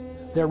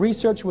their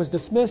research was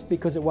dismissed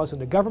because it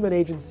wasn't a government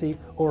agency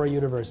or a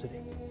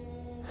university.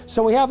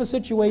 So we have a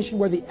situation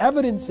where the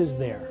evidence is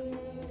there,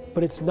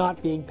 but it's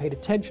not being paid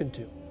attention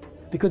to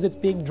because it's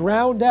being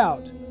drowned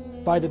out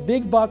by the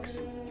big bucks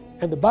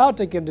and the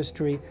biotech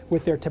industry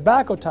with their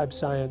tobacco-type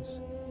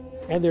science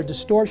and their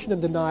distortion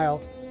and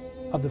denial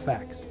of the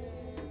facts.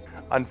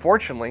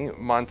 Unfortunately,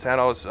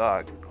 Monsanto's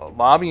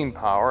lobbying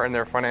power and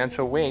their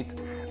financial weight,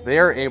 they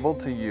are able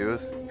to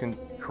use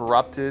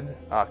corrupted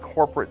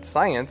corporate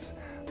science,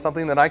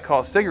 something that I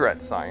call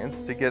cigarette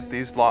science, to get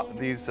these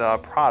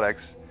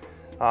products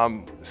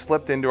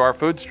slipped into our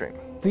food stream.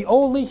 The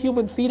only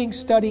human feeding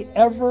study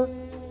ever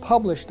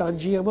published on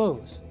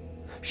GMOs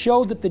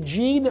showed that the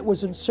gene that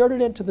was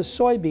inserted into the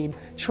soybean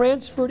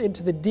transferred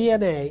into the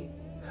DNA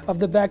of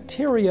the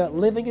bacteria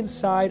living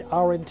inside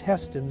our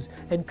intestines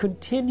and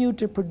continued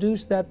to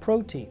produce that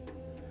protein.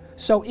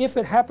 So if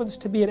it happens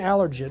to be an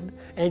allergen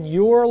and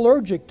you're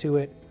allergic to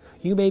it,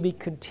 you may be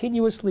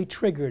continuously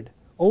triggered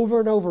over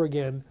and over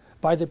again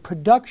by the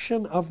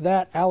production of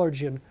that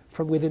allergen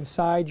from within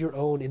inside your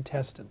own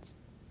intestines.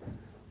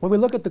 When we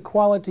look at the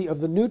quality of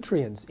the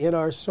nutrients in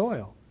our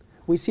soil,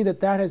 we see that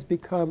that has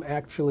become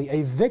actually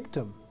a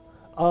victim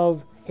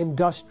of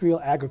industrial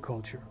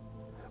agriculture,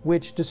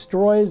 which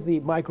destroys the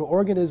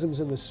microorganisms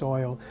in the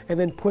soil and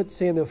then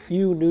puts in a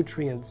few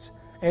nutrients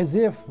as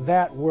if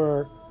that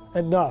were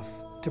enough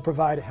to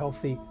provide a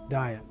healthy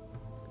diet.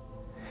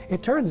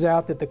 It turns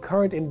out that the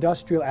current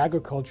industrial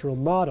agricultural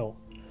model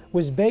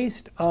was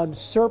based on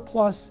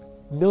surplus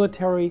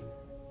military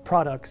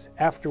products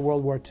after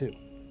World War II.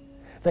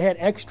 They had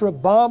extra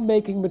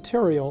bomb-making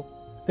material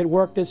that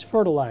worked as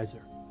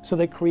fertilizer, so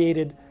they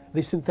created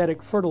the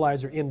synthetic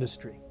fertilizer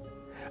industry.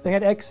 They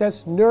had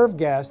excess nerve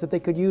gas that they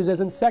could use as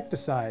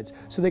insecticides,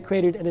 so they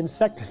created an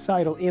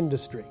insecticidal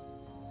industry.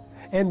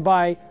 And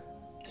by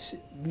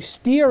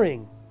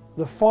steering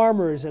the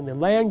farmers and the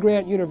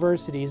land-grant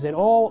universities and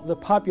all the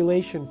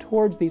population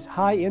towards these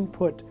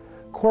high-input,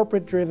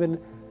 corporate-driven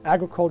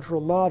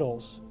agricultural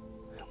models,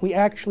 we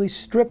actually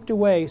stripped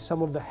away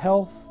some of the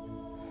health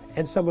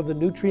and some of the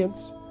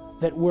nutrients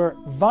that were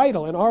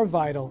vital and are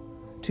vital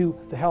to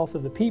the health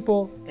of the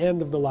people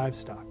and of the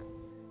livestock.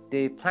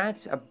 The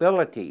plant's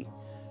ability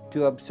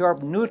to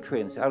absorb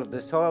nutrients out of the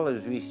soil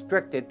is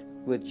restricted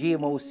with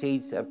GMO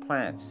seeds and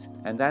plants.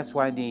 And that's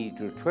why the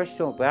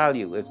nutritional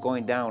value is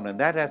going down, and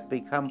that has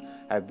become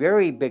a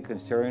very big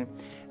concern.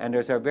 And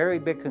there's a very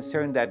big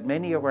concern that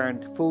many of our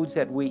foods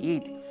that we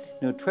eat,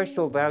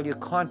 nutritional value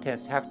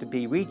contents have to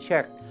be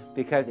rechecked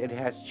because it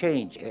has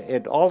changed.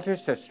 It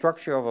alters the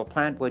structure of a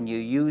plant when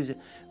you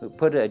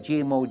put a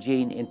GMO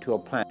gene into a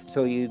plant.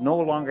 So you no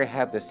longer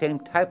have the same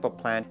type of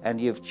plant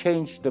and you've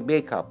changed the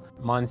makeup.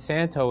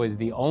 Monsanto is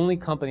the only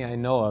company I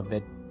know of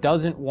that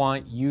doesn't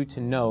want you to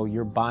know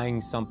you're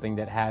buying something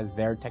that has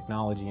their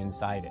technology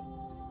inside it.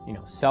 You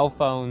know, cell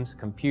phones,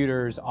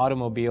 computers,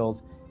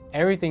 automobiles,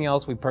 everything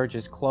else we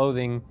purchase,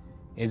 clothing,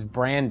 is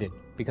branded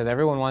because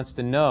everyone wants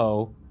to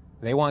know,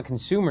 they want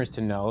consumers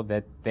to know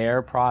that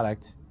their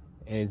product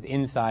is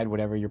inside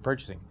whatever you're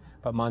purchasing.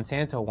 But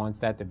Monsanto wants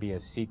that to be a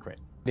secret.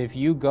 If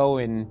you go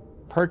and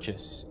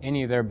purchase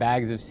any of their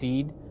bags of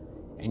seed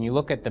and you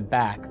look at the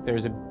back,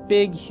 there's a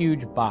big,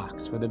 huge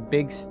box with a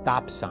big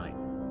stop sign.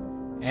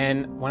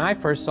 And when I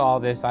first saw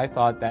this, I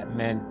thought that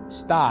meant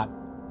stop,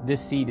 this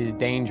seed is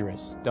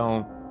dangerous.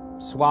 Don't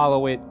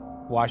swallow it,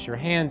 wash your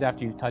hands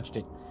after you've touched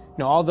it. You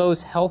know, all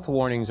those health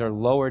warnings are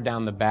lower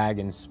down the bag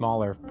in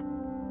smaller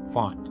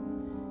font.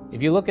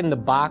 If you look in the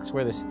box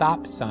where the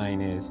stop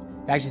sign is,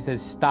 it actually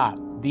says stop.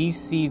 These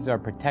seeds are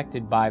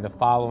protected by the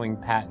following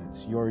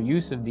patents. Your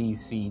use of these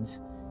seeds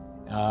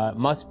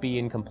must be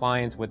in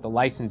compliance with the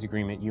license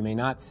agreement. You may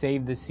not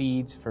save the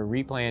seeds for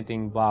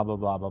replanting, blah, blah,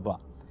 blah, blah, blah.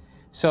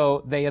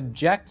 So they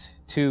object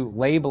to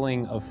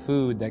labeling of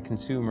food that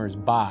consumers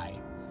buy,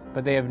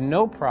 but they have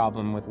no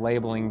problem with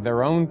labeling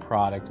their own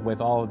product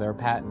with all of their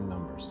patent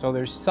numbers. So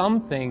there's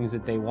some things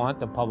that they want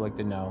the public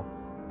to know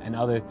and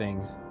other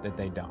things that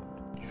they don't.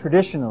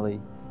 Traditionally,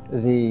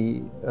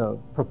 the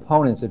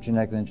proponents of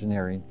genetic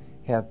engineering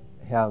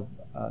have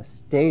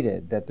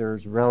stated that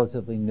there's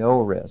relatively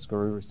no risk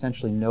or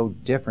essentially no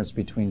difference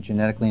between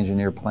genetically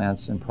engineered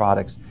plants and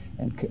products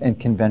and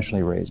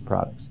conventionally raised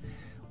products.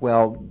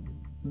 Well,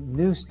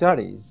 new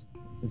studies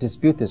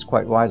dispute this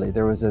quite widely.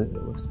 There was a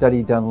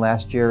study done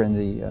last year in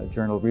the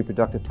Journal of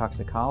Reproductive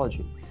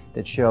Toxicology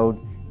that showed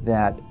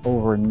that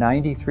over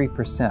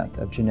 93%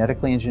 of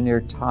genetically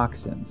engineered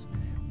toxins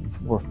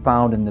were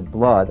found in the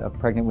blood of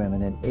pregnant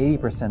women and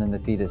 80% in the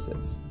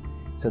fetuses.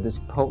 So this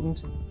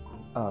potent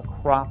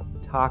crop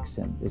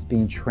toxin is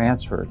being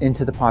transferred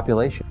into the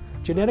population.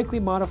 Genetically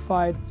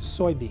modified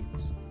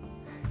soybeans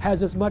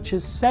has as much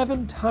as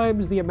 7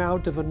 times the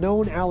amount of a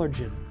known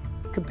allergen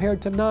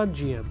compared to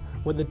non-GM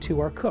when the two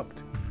are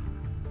cooked.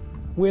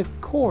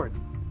 With corn,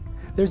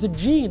 there's a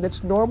gene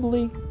that's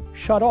normally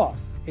shut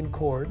off in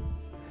corn,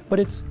 but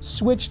it's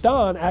switched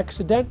on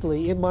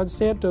accidentally in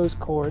Monsanto's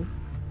corn,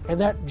 and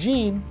that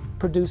gene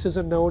produces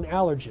a known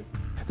allergen.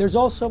 There's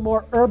also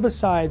more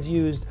herbicides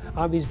used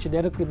on these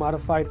genetically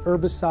modified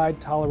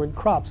herbicide-tolerant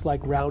crops like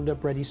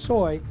Roundup Ready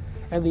soy,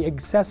 and the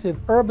excessive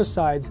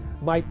herbicides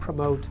might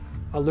promote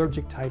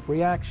allergic-type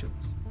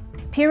reactions.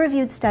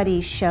 Peer-reviewed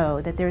studies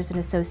show that there's an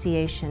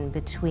association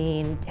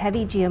between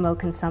heavy GMO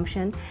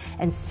consumption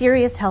and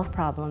serious health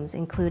problems,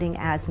 including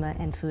asthma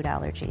and food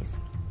allergies.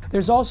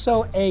 There's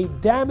also a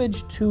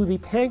damage to the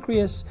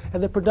pancreas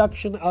and the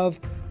production of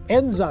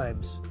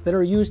enzymes that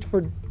are used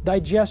for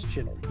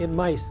digestion in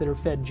mice that are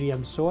fed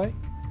GM soy.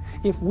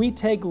 If we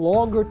take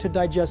longer to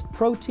digest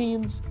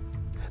proteins,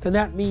 then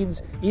that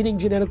means eating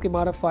genetically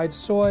modified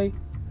soy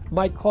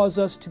might cause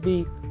us to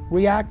be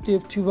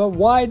reactive to a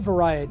wide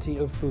variety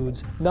of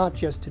foods, not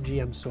just to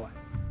GM soy.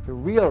 The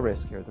real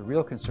risk here, the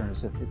real concern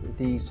is that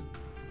these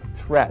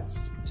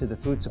threats to the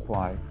food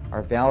supply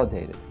are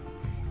validated.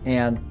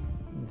 And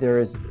there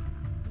is,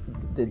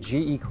 the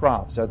GE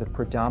crops are the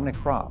predominant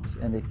crops,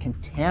 and they've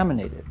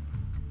contaminated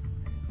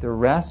the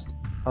rest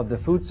of the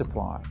food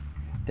supply.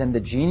 Then the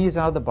genie is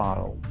out of the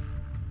bottle,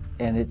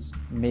 and it's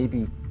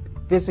maybe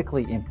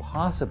physically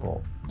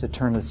impossible to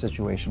turn the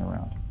situation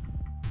around.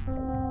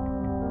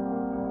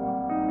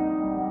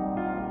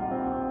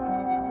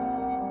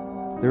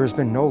 There has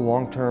been no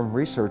long-term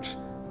research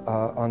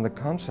on the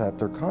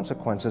concept or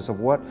consequences of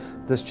what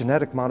this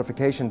genetic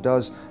modification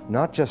does,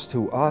 not just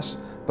to us,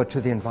 but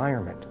to the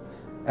environment.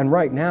 And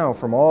right now,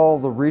 from all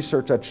the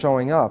research that's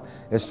showing up,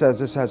 it says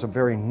this has a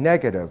very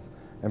negative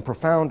and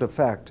profound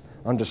effect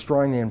on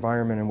destroying the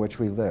environment in which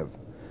we live.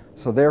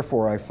 So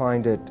therefore, I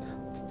find it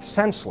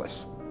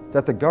senseless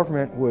that the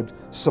government would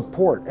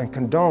support and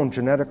condone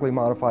genetically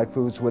modified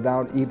foods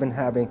without even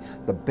having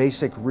the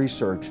basic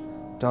research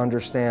to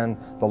understand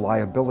the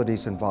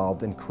liabilities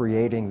involved in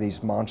creating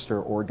these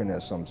monster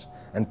organisms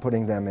and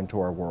putting them into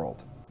our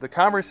world. The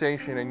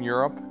conversation in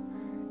Europe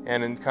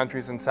and in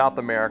countries in South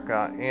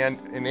America and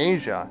in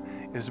Asia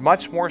is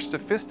much more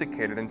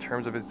sophisticated in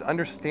terms of its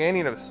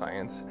understanding of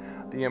science,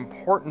 the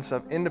importance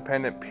of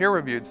independent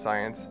peer-reviewed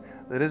science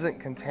that isn't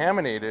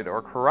contaminated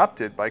or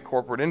corrupted by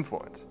corporate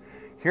influence.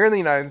 Here in the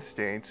United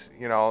States,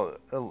 you know,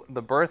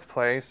 the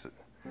birthplace,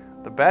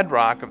 the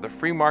bedrock of the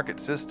free market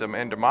system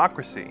and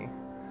democracy,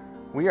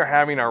 we are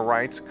having our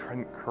rights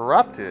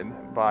corrupted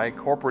by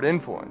corporate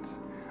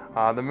influence.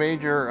 The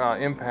major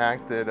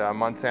impact that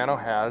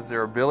Monsanto has,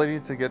 their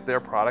ability to get their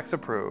products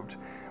approved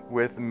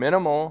with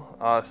minimal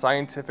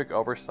scientific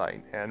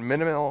oversight and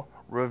minimal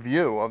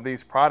review of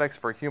these products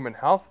for human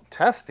health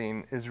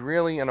testing, is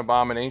really an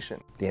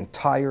abomination. The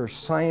entire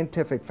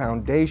scientific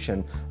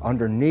foundation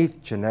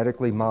underneath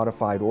genetically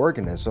modified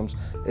organisms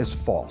is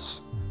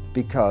false,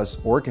 because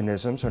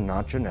organisms are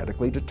not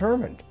genetically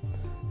determined.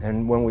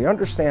 And when we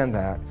understand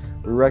that,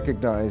 we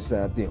recognize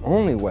that the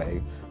only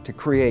way to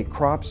create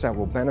crops that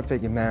will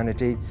benefit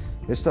humanity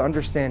is to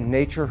understand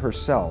nature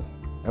herself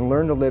and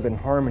learn to live in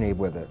harmony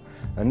with it.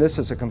 And this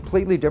is a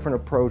completely different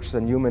approach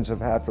than humans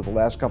have had for the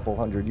last couple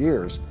hundred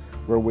years,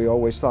 where we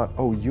always thought,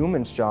 oh,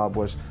 humans' job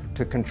was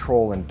to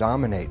control and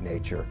dominate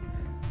nature.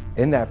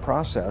 In that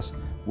process,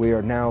 we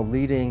are now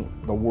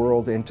leading the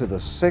world into the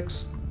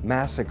 6th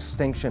mass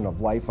extinction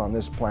of life on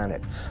this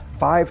planet.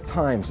 5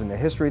 times in the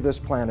history of this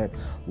planet,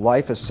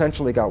 life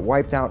essentially got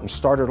wiped out and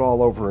started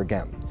all over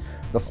again.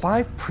 The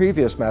 5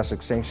 previous mass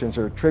extinctions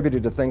are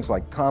attributed to things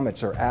like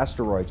comets or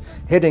asteroids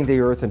hitting the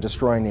Earth and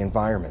destroying the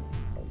environment.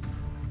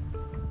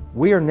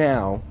 We are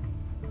now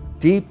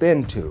deep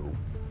into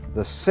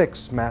the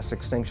 6th mass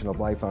extinction of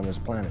life on this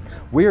planet.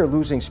 We are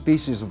losing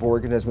species of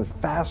organisms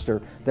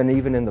faster than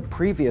even in the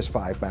previous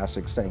 5 mass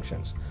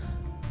extinctions.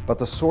 But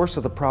the source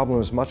of the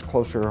problem is much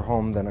closer to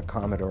home than a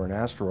comet or an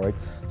asteroid.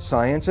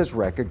 Science has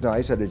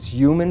recognized that it's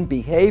human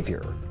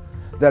behavior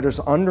that is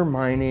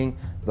undermining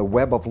the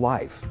web of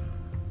life.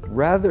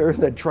 Rather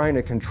than trying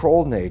to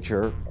control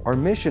nature, our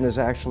mission is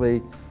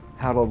actually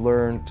how to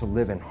learn to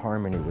live in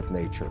harmony with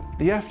nature.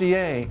 The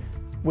FDA,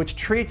 which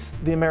treats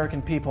the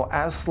American people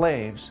as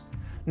slaves,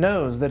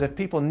 knows that if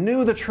people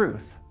knew the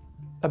truth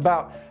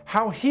about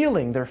how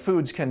healing their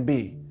foods can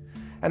be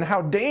and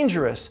how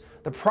dangerous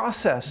the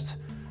processed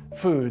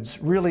foods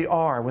really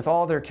are with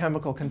all their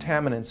chemical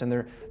contaminants and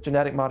their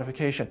genetic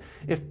modification,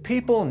 if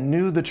people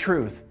knew the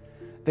truth,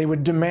 they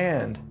would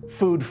demand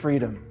food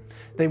freedom.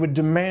 They would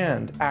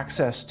demand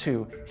access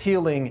to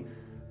healing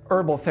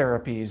herbal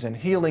therapies and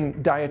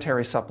healing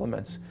dietary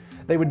supplements.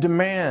 They would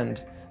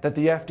demand that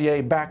the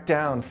FDA back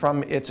down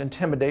from its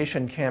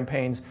intimidation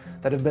campaigns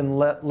that have been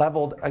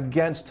leveled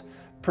against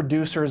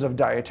producers of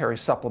dietary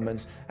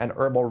supplements and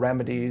herbal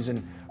remedies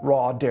and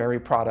raw dairy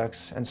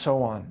products and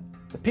so on.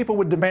 The people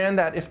would demand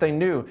that if they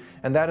knew,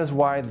 and that is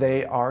why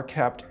they are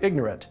kept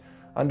ignorant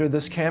under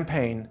this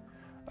campaign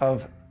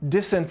of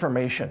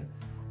disinformation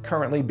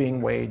currently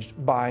being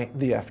waged by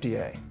the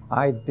FDA.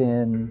 I've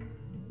been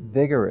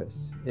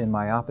vigorous in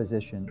my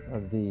opposition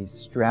of these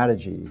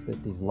strategies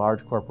that these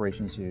large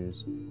corporations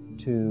use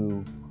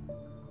to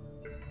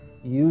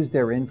use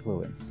their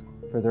influence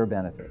for their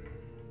benefit.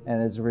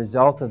 And as a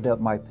result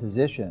of my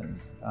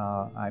positions,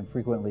 I'm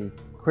frequently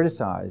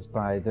criticized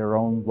by their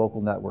own local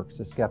networks,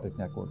 the skeptic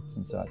networks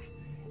and such.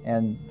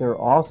 And they're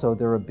also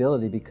their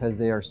ability, because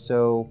they are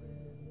so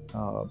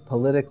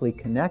politically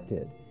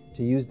connected,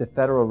 to use the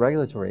federal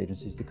regulatory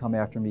agencies to come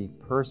after me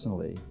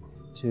personally,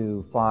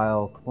 to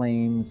file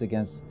claims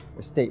against,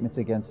 or statements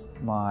against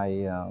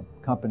my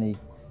company,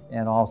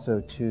 and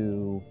also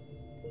to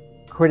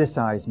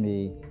criticize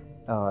me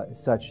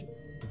such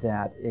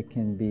that it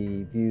can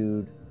be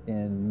viewed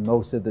in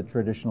most of the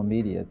traditional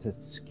media to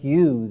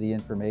skew the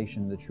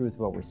information, the truth of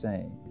what we're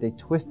saying. They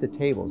twist the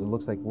tables. It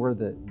looks like we're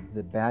the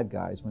bad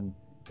guys when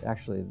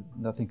actually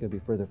nothing could be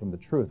further from the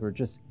truth. We're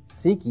just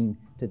seeking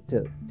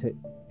to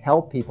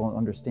help people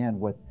understand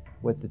what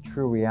the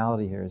true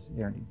reality here is,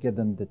 and give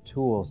them the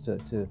tools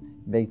to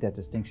make that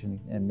distinction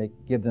and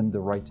give them the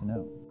right to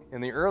know.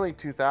 In the early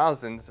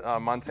 2000s,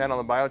 Monsanto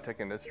and the biotech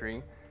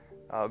industry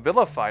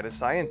vilified a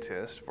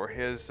scientist for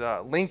his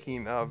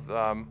linking of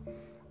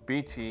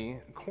Bt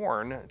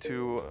corn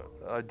to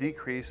a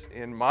decrease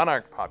in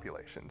monarch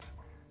populations.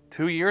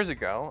 2 years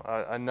ago,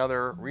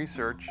 another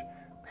research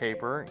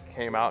paper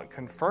came out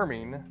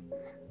confirming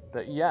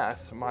that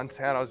yes,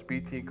 Monsanto's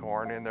Bt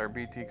corn and their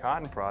Bt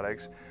cotton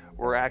products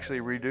were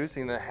actually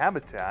reducing the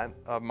habitat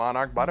of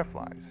monarch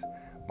butterflies.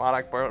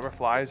 Monarch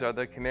butterflies are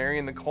the canary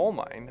in the coal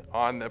mine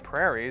on the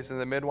prairies in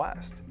the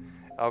Midwest.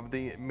 Of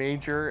the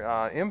major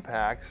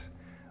impacts,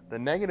 the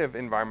negative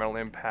environmental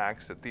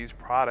impacts that these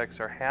products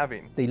are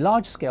having. The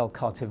large-scale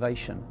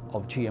cultivation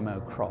of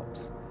GMO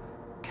crops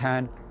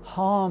can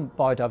harm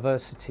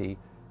biodiversity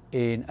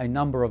in a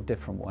number of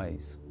different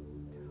ways.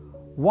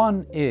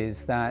 One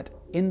is that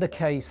in the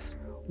case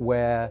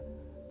where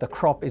the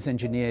crop is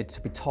engineered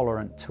to be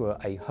tolerant to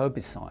a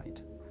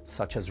herbicide,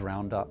 such as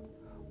Roundup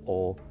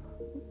or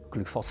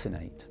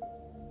glufosinate,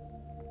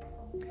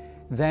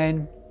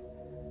 then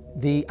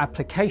the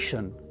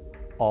application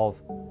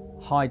of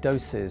high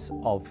doses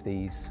of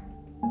these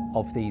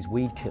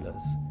weed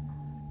killers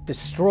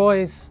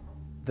destroys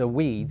the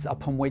weeds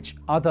upon which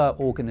other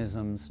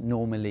organisms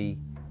normally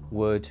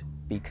would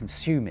be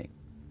consuming.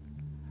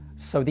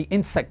 So the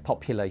insect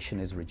population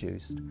is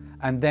reduced,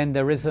 and then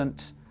there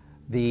isn't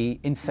the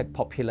insect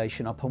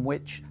population upon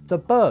which the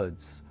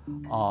birds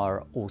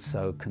are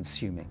also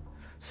consuming.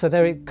 So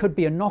there could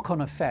be a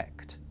knock-on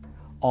effect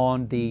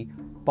on the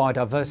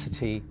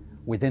biodiversity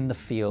within the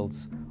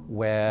fields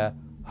where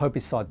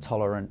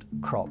herbicide-tolerant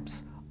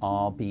crops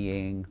are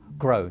being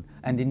grown.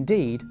 And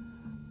indeed,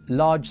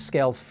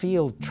 large-scale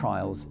field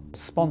trials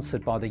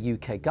sponsored by the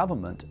UK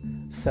government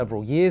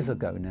several years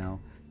ago now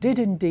did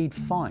indeed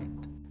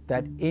find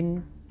that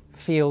in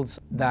fields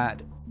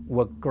that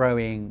were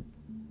growing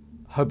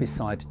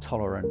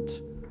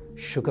herbicide-tolerant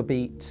sugar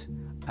beet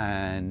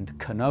and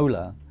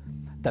canola,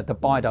 that the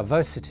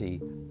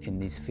biodiversity in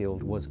these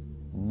fields was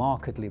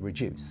markedly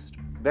reduced.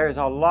 There's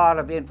a lot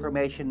of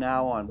information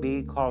now on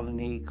bee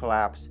colony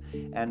collapse,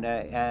 and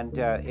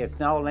it's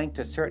now linked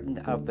to certain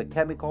of the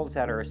chemicals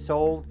that are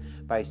sold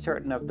by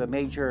certain of the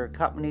major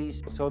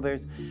companies. So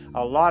there's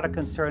a lot of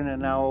concern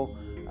now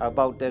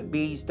about the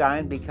bees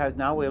dying, because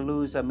now we'll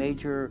lose a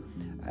major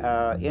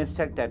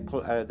insect that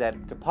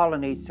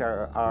pollinates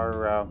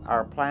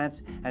our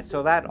plants, and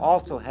so that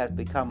also has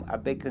become a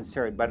big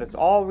concern. But it's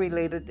all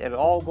related. It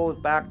all goes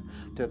back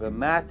to the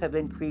massive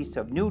increase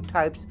of new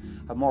types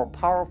of more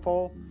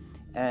powerful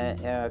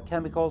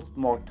chemicals,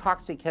 more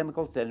toxic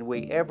chemicals than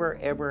we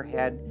ever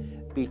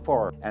had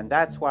before. And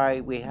that's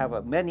why we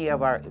have many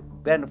of our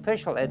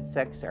beneficial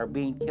insects are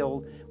being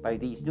killed by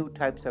these new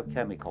types of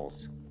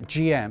chemicals.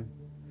 GM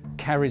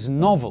carries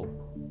novel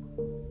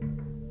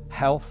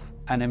health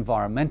and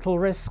environmental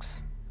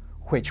risks,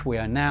 which we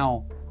are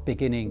now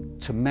beginning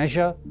to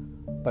measure,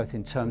 both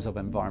in terms of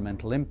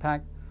environmental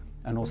impact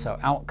and also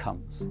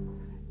outcomes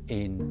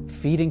in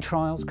feeding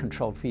trials,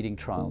 controlled feeding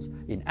trials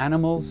in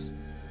animals.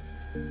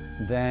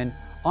 Then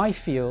I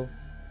feel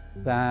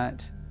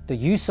that the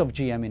use of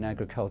GM in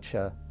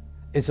agriculture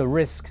is a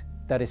risk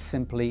that is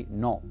simply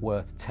not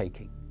worth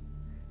taking.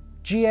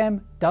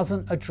 GM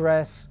doesn't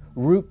address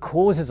root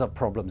causes of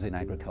problems in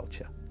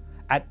agriculture.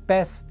 At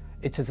best,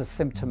 it is a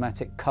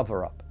symptomatic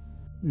cover-up.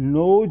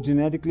 No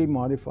genetically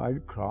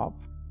modified crop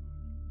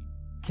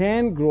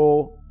can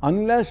grow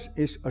unless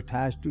it's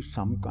attached to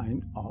some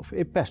kind of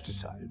a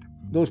pesticide.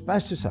 Those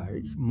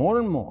pesticides, more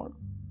and more,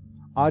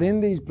 are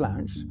in these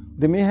plants.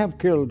 They may have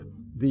killed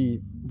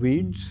the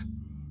weeds,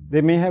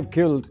 they may have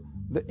killed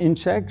the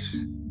insects,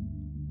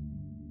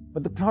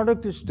 but the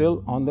product is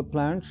still on the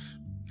plants,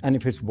 and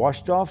if it's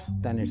washed off,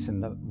 then it's in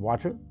the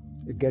water,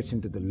 it gets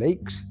into the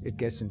lakes, it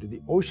gets into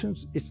the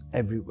oceans, it's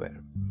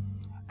everywhere.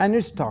 And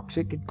it's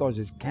toxic, it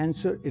causes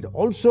cancer, it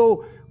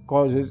also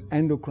causes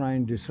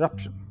endocrine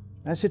disruption.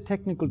 That's a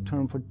technical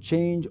term for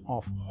change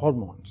of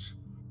hormones.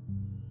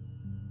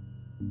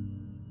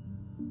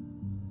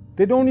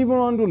 They don't even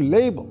want to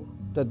label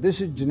that this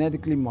is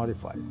genetically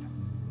modified.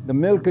 The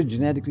milk is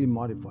genetically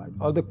modified,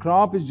 or the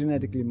crop is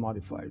genetically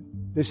modified.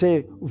 They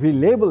say, if we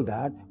label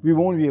that, we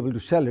won't be able to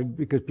sell it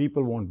because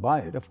people won't buy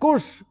it. Of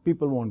course,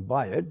 people won't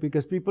buy it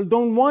because people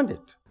don't want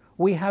it.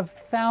 We have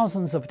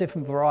thousands of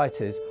different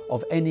varieties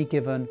of any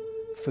given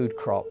food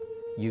crop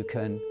you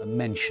can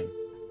mention.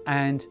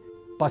 And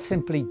by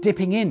simply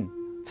dipping in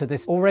to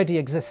this already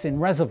existing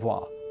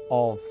reservoir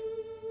of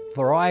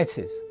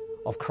varieties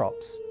of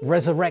crops,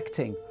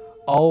 resurrecting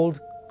old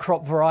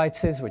crop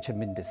varieties which have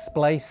been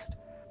displaced,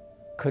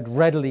 could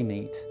readily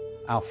meet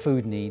our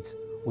food needs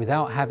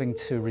without having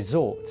to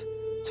resort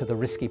to the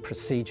risky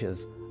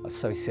procedures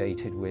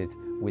associated with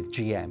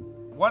GM.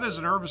 What is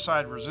an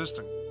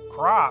herbicide-resistant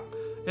crop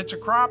It's a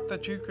crop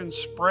that you can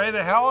spray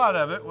the hell out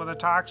of it with a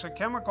toxic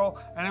chemical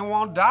and it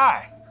won't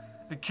die.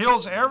 It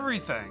kills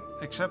everything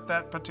except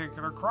that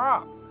particular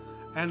crop.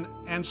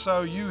 And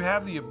so you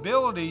have the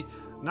ability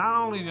not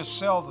only to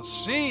sell the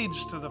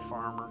seeds to the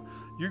farmer,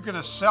 you're going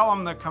to sell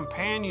them the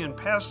companion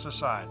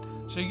pesticide.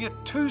 So you get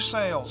two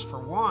sales for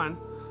one,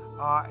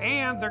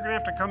 and they're going to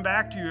have to come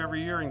back to you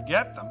every year and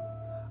get them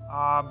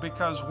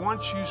because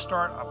once you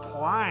start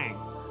applying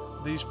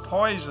these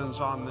poisons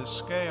on this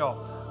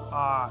scale,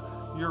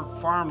 your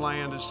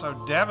farmland is so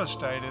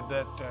devastated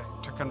that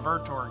to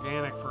convert to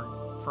organic,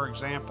 for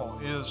example,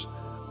 is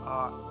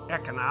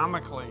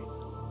economically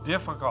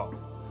difficult.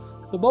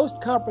 The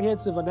most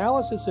comprehensive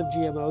analysis of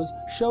GMOs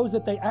shows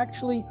that they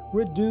actually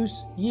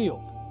reduce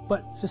yield.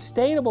 But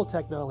sustainable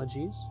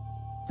technologies,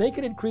 they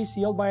can increase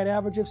yield by an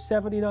average of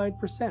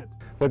 79%.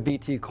 What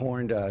BT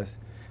corn does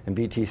and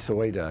BT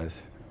soy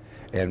does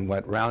and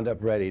what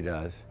Roundup Ready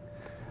does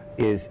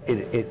is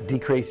it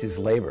decreases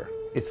labor.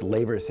 It's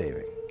labor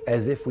saving,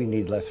 as if we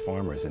need less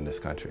farmers in this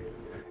country.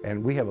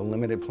 And we have a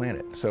limited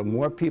planet. So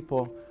more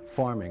people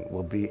farming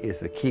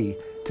is the key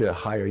to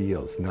higher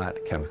yields, not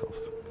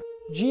chemicals.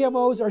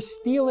 GMOs are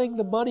stealing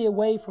the money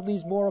away from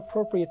these more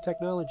appropriate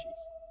technologies.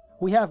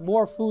 We have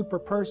more food per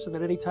person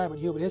than any time in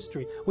human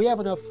history. We have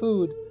enough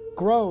food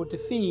grown to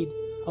feed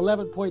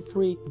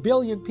 11.3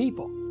 billion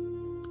people.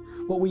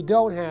 What we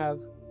don't have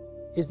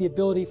is the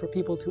ability for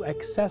people to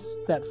access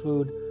that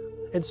food.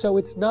 And so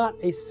it's not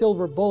a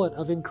silver bullet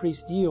of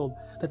increased yield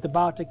that the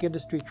biotech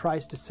industry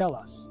tries to sell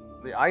us.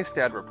 The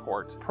ISTAD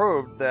report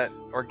proved that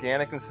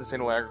organic and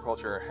sustainable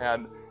agriculture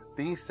had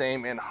the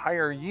same and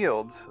higher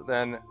yields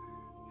than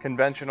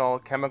conventional,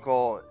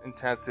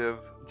 chemical-intensive,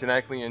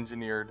 genetically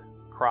engineered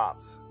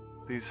crops.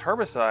 These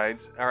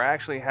herbicides are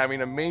actually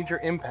having a major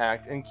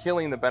impact in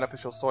killing the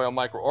beneficial soil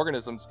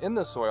microorganisms in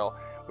the soil,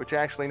 which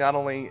actually not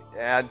only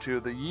add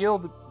to the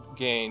yield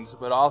gains,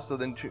 but also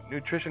the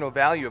nutritional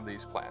value of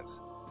these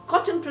plants.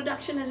 Cotton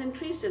production has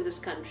increased in this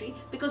country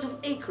because of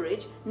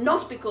acreage,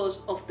 not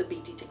because of the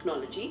BT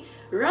technology.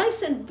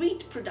 Rice and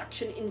wheat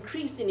production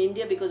increased in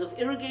India because of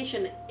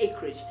irrigation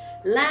acreage.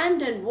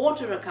 Land and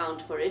water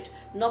account for it,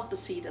 not the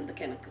seed and the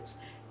chemicals.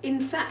 In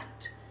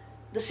fact,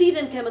 the seed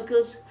and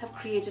chemicals have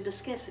created a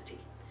scarcity.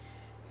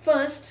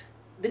 First,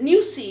 the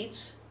new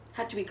seeds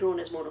had to be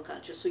grown as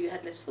monocultures, so you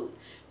had less food.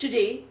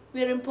 Today,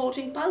 we are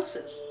importing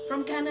pulses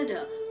from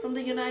Canada, from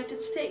the United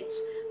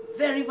States.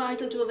 Very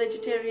vital to a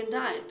vegetarian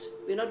diet.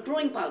 We're not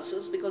growing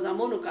pulses because our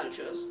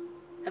monocultures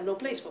have no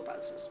place for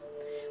pulses.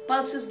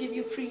 Pulses give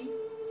you free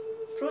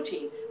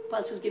protein.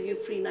 Pulses give you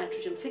free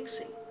nitrogen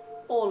fixing.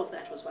 All of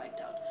that was wiped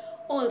out.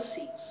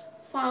 Oilseeds,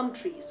 farm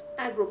trees,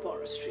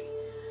 agroforestry.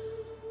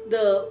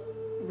 The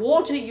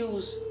water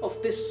use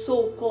of this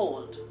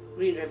so-called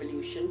Green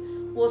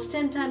Revolution was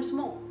 10 times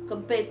more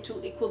compared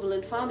to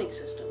equivalent farming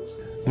systems.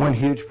 One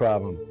huge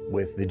problem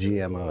with the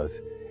GMOs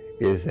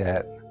is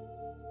that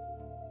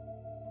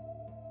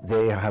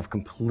they have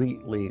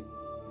completely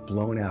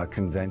blown out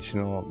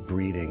conventional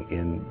breeding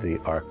in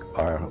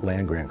our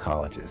land-grant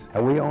colleges.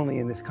 And we only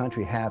in this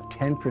country have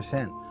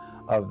 10%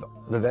 of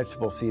the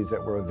vegetable seeds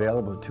that were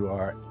available to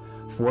our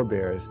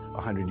forebears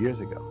 100 years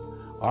ago.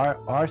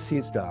 Our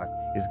seed stock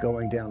is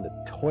going down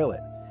the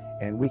toilet,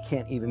 and we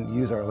can't even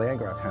use our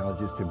land-grant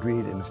colleges to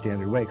breed in a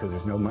standard way because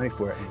there's no money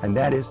for it. And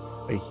that is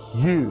a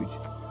huge,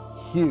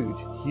 huge,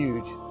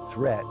 huge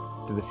threat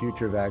to the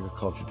future of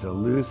agriculture, to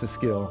lose the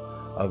skill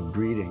of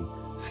breeding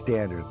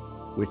standard,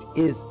 which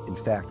is in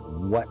fact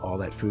what all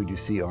that food you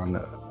see on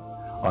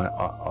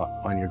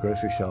your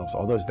grocery shelves,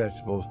 all those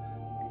vegetables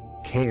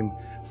came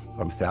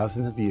from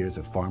thousands of years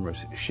of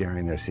farmers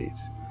sharing their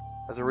seeds.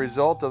 As a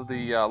result of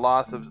the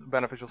loss of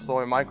beneficial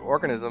soil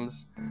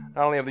microorganisms,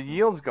 not only have the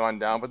yields gone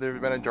down, but there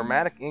has been a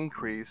dramatic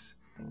increase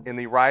in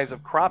the rise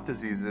of crop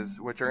diseases,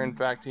 which are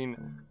infecting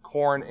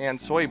corn and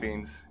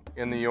soybeans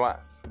in the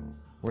U.S.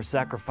 We're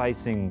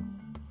sacrificing,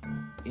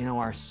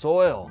 our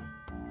soil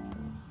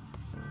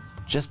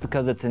just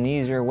because it's an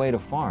easier way to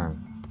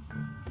farm.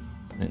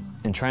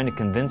 And trying to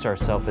convince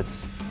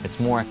ourselves it's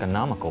more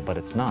economical, but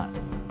it's not.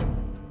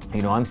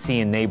 I'm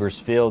seeing neighbors'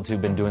 fields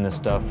who've been doing this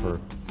stuff for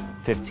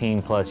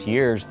 15 plus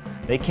years.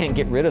 They can't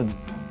get rid of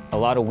a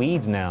lot of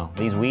weeds now.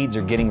 These weeds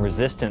are getting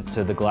resistant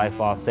to the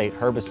glyphosate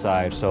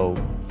herbicide, so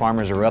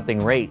farmers are upping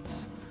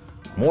rates.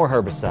 More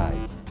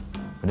herbicide.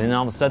 But then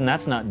all of a sudden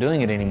that's not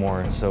doing it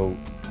anymore, so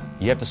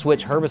you have to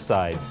switch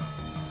herbicides.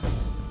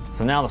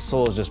 So now the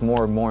soil is just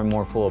more and more and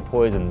more full of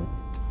poison.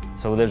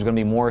 So there's going to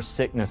be more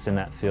sickness in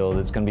that field.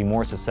 It's going to be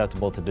more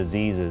susceptible to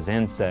diseases,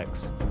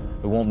 insects.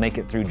 It won't make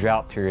it through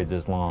drought periods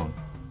as long.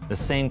 The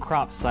same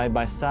crops side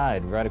by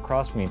side, right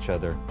across from each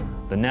other.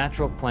 The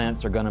natural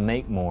plants are going to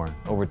make more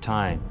over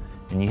time.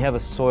 And you have a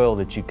soil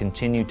that you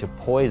continue to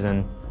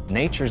poison,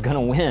 nature's going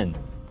to win.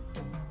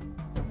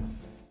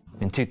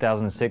 In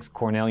 2006,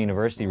 Cornell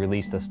University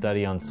released a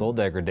study on soil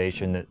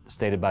degradation that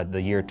stated by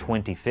the year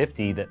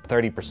 2050 that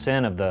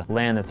 30% of the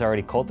land that's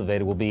already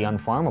cultivated will be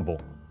unfarmable.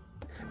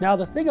 Now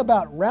the thing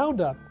about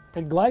Roundup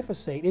and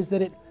glyphosate is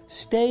that it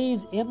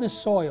stays in the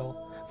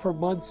soil for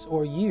months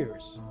or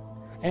years.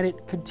 and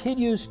it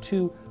continues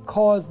to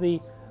cause the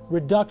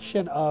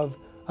reduction of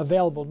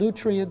available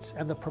nutrients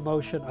and the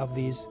promotion of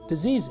these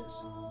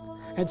diseases.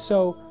 And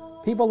so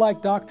people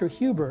like Dr.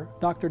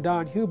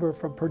 Don Huber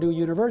from Purdue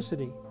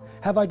University,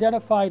 have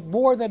identified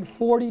more than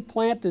 40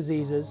 plant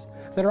diseases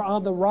that are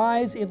on the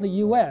rise in the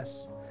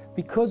U.S.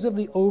 because of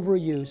the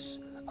overuse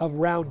of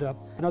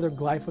Roundup and other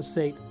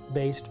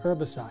glyphosate-based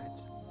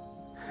herbicides.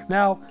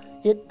 Now,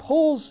 it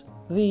pulls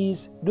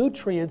these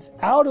nutrients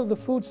out of the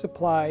food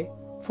supply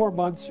for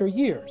months or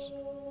years.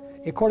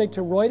 According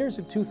to Reuters,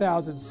 in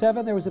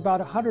 2007, there was about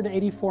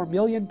 184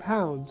 million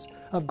pounds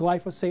of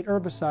glyphosate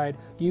herbicide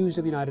used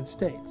in the United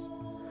States.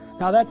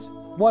 Now, that's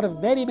one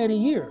of many, many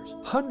years,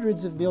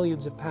 hundreds of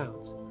millions of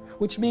pounds,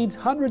 which means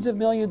hundreds of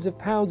millions of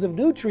pounds of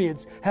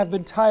nutrients have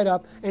been tied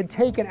up and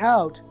taken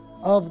out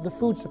of the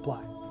food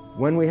supply.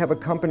 When we have a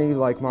company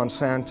like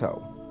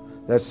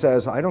Monsanto that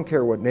says, I don't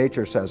care what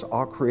nature says,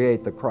 I'll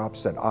create the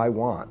crops that I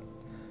want,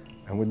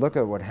 and we look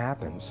at what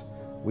happens,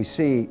 we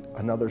see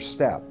another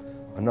step,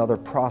 another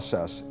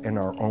process in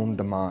our own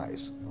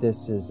demise.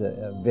 This is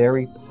a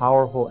very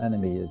powerful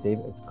enemy,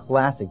 a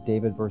classic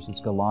David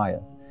versus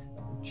Goliath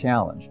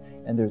challenge.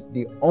 And there's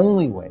the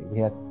only way we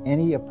have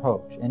any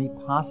approach, any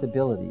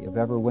possibility of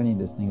ever winning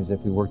this thing is if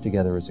we work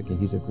together as a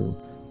cohesive group.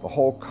 The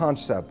whole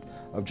concept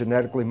of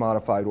genetically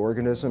modified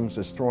organisms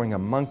is throwing a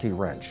monkey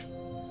wrench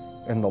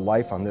in the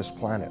life on this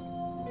planet.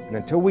 And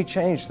until we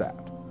change that,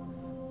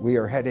 we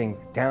are heading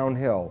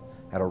downhill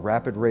at a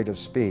rapid rate of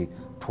speed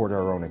toward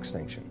our own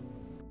extinction.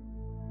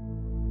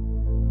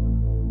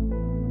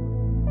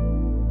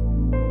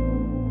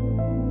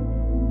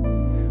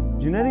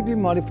 Genetically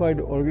modified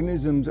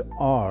organisms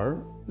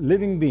are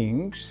living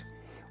beings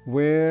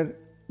where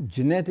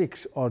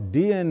genetics or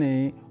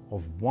DNA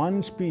of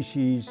one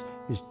species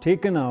is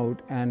taken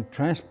out and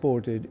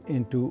transported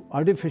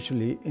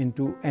artificially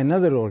into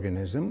another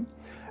organism,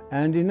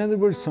 and in other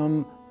words,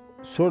 some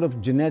sort of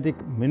genetic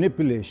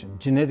manipulation,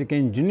 genetic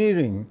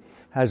engineering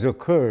has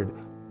occurred.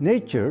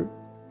 Nature,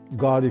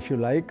 God if you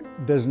like,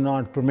 does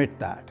not permit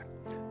that.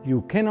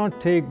 You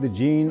cannot take the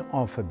gene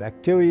of a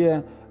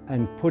bacteria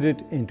and put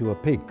it into a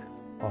pig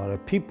or a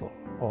people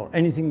or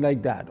anything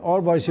like that,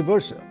 or vice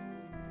versa.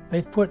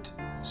 They've put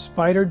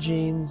spider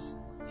genes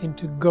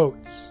into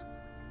goats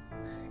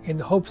in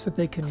the hopes that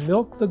they can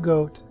milk the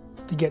goat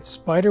to get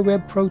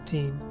spiderweb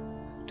protein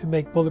to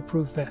make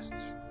bulletproof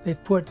vests.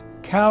 They've put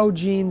cow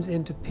genes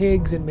into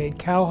pigs and made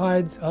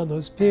cowhides on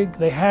those pigs.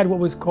 They had what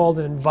was called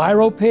an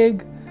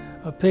enviropig,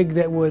 a pig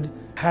that would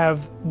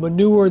have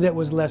manure that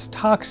was less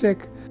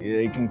toxic.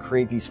 They can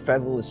create these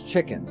featherless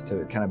chickens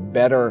to kind of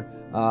better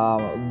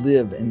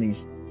live in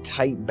these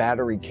tight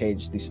battery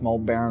cages, these small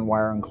barren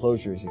wire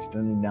enclosures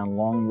extending down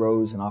long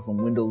rows and often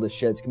windowless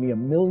sheds. It can be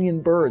 1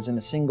 million birds in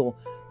a single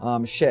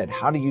shed.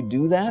 How do you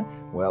do that?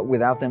 Well,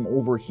 without them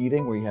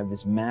overheating, where you have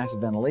this mass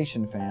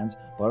ventilation fans.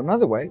 But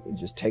another way, you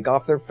just take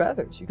off their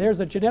feathers. There's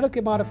a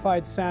genetically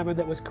modified salmon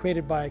that was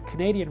created by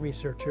Canadian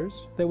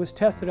researchers that was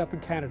tested up in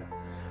Canada.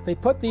 They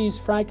put these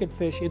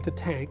frankenfish into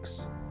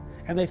tanks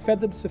and they fed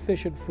them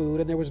sufficient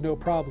food and there was no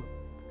problem.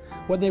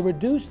 When they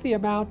reduced the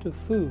amount of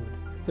food,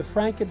 the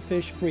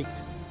frankenfish freaked.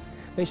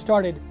 They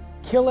started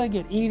killing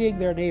and eating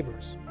their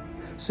neighbors.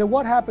 So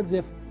what happens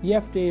if the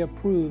FDA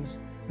approves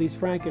these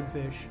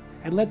frankenfish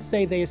and let's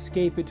say they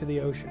escape into the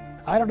ocean?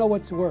 I don't know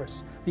what's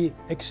worse, the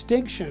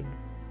extinction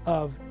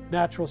of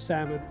natural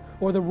salmon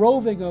or the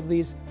roving of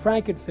these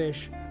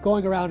frankenfish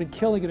going around and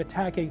killing and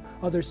attacking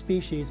other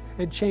species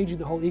and changing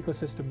the whole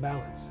ecosystem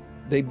balance.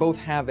 They both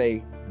have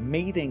a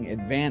mating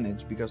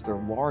advantage because they're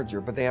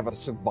larger, but they have a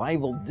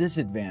survival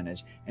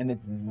disadvantage. And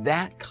it's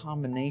that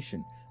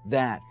combination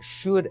that,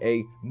 should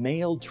a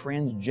male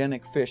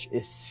transgenic fish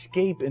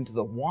escape into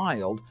the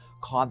wild,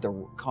 cause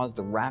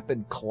the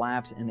rapid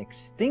collapse and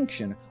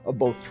extinction of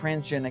both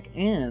transgenic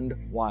and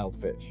wild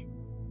fish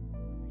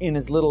in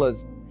as little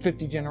as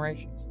 50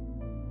 generations.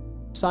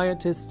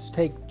 Scientists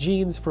take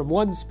genes from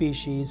one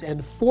species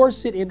and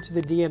force it into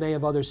the DNA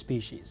of other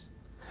species.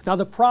 Now,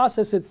 the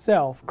process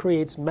itself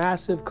creates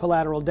massive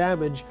collateral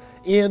damage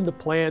in the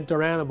plant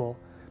or animal,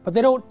 but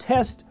they don't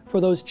test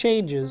for those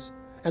changes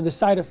and the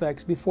side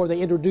effects before they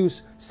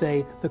introduce,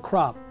 say, the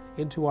crop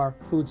into our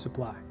food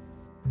supply.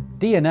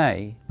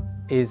 DNA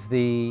is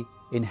the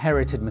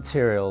inherited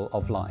material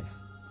of life,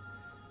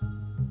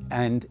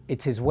 and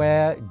it is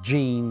where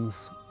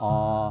genes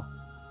are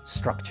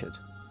structured.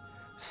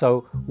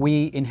 So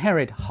we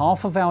inherit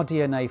half of our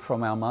DNA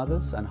from our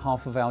mothers and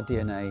half of our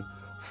DNA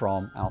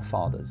from our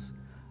fathers.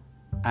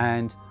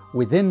 And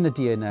within the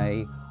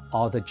DNA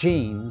are the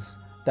genes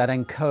that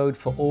encode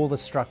for all the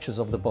structures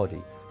of the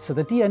body. So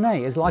the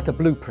DNA is like a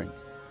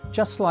blueprint.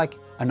 Just like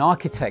an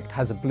architect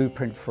has a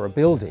blueprint for a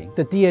building,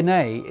 the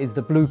DNA is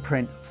the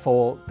blueprint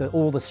for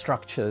all the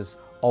structures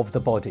of the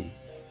body.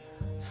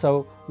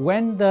 So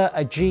when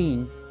a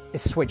gene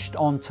is switched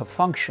on to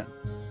function,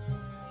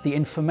 the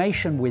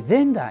information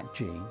within that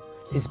gene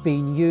is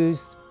being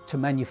used to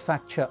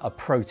manufacture a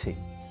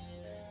protein.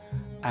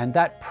 And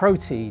that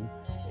protein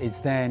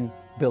then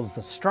builds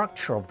the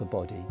structure of the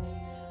body.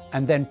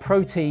 And then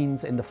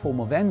proteins in the form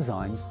of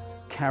enzymes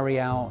carry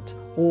out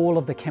all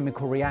of the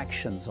chemical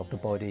reactions of the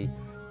body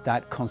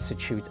that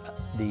constitute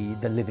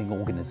the living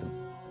organism.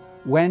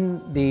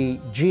 When the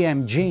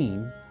GM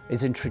gene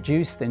is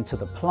introduced into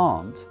the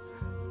plant,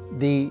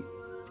 the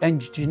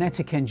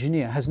genetic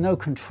engineer has no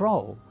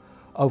control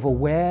over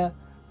where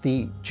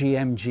the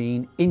GM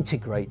gene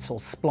integrates or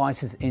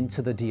splices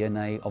into the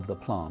DNA of the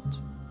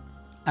plant.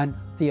 And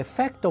the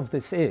effect of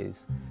this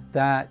is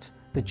that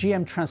the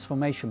GM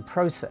transformation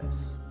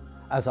process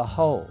as a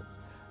whole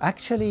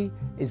actually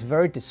is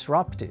very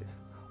disruptive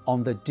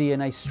on the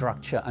DNA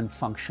structure and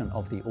function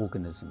of the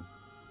organism.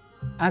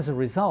 As a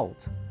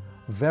result,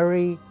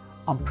 very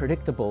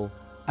unpredictable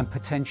and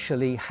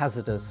potentially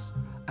hazardous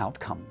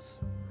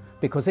outcomes.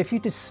 Because if you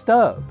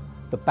disturb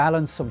the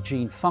balance of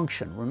gene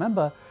function,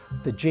 remember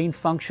the gene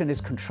function is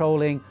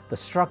controlling the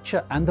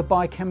structure and the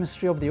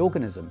biochemistry of the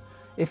organism.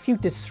 If you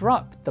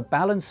disrupt the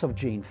balance of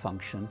gene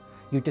function,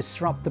 you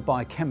disrupt the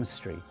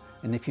biochemistry.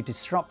 And if you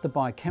disrupt the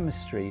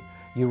biochemistry,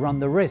 you run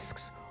the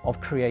risks of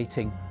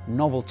creating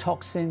novel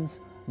toxins,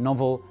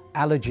 novel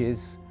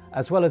allergies,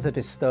 as well as a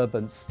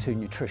disturbance to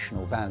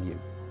nutritional value.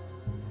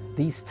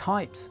 These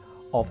types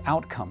of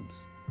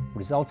outcomes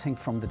resulting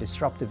from the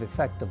disruptive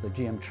effect of the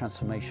GM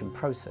transformation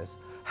process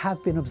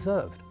have been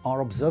observed,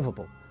 are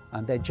observable,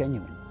 and they're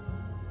genuine.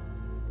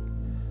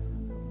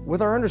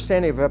 With our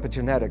understanding of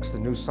epigenetics, the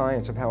new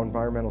science of how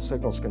environmental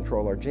signals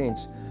control our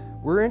genes,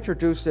 we're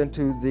introduced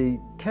into the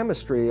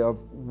chemistry of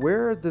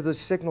where do the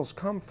signals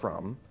come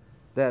from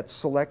that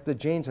select the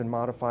genes and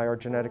modify our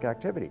genetic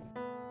activity.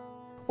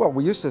 Well,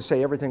 we used to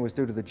say everything was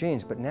due to the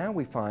genes, but now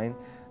we find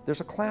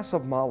there's a class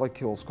of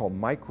molecules called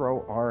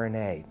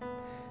microRNA.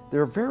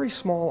 They're very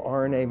small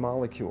RNA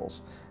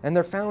molecules, and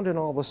they're found in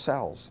all the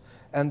cells.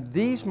 And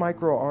these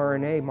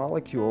microRNA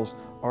molecules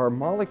are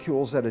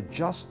molecules that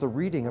adjust the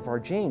reading of our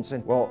genes.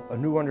 And well, a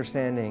new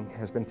understanding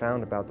has been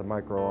found about the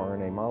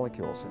microRNA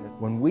molecules. And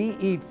when we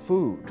eat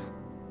food,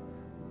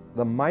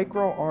 the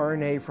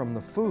microRNA from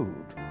the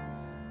food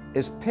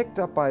is picked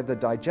up by the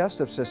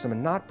digestive system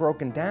and not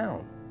broken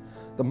down.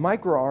 The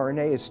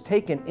microRNA is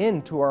taken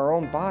into our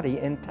own body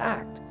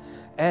intact.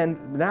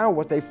 And now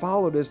what they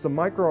followed is the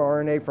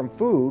microRNA from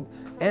food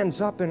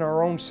ends up in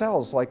our own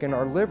cells, like in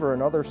our liver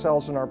and other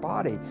cells in our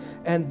body.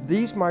 And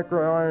these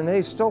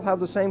microRNAs still have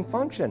the same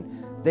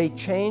function. They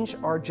change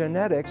our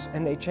genetics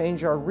and they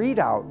change our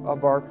readout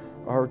of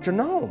our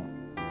genome.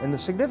 And the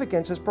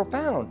significance is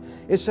profound.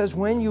 It says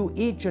when you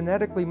eat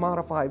genetically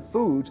modified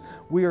foods,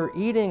 we are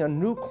eating a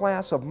new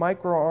class of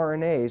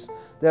microRNAs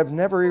that have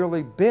never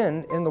really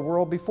been in the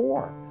world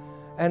before.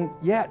 And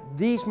yet,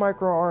 these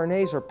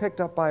microRNAs are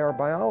picked up by our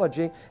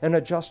biology and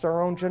adjust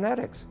our own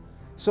genetics.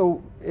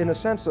 So, in a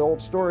sense, the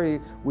old story,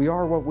 we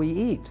are what we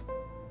eat,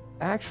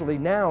 actually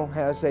now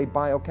has a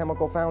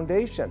biochemical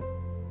foundation.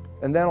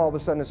 And then all of a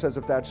sudden it says,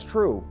 if that's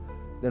true,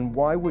 then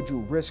why would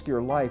you risk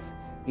your life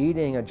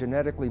eating a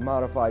genetically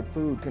modified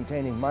food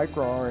containing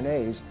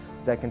microRNAs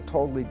that can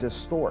totally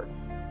distort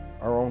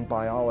our own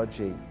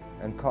biology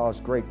and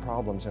cause great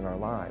problems in our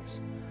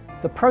lives?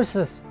 The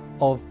process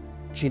of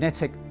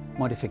genetic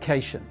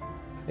modification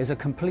is a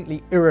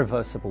completely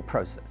irreversible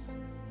process.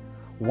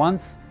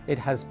 Once it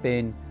has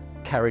been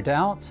carried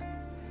out,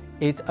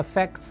 it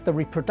affects the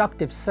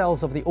reproductive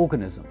cells of the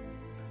organism.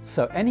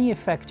 So any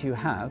effect you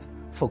have,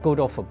 for good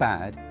or for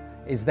bad,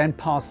 is then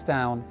passed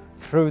down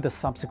through the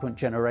subsequent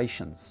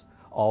generations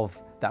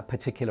of that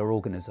particular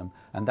organism.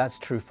 And that's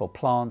true for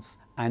plants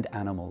and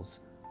animals,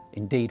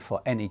 indeed for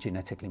any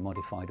genetically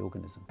modified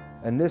organism.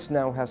 And this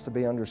now has to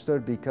be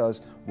understood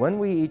because when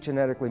we eat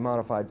genetically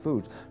modified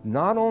foods,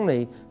 not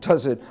only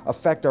does it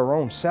affect our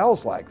own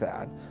cells like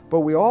that,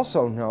 but we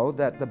also know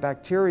that the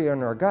bacteria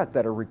in our gut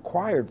that are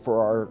required for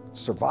our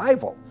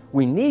survival,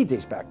 we need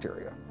these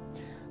bacteria.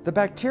 The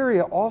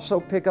bacteria also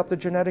pick up the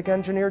genetic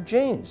engineered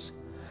genes.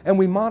 And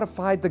we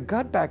modified the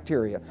gut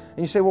bacteria. And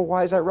you say, well,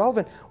 why is that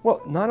relevant?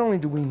 Well, not only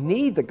do we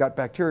need the gut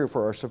bacteria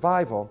for our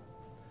survival,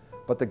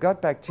 but the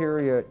gut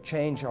bacteria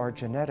change our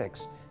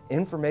genetics.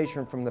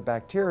 Information from the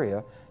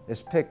bacteria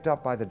is picked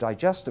up by the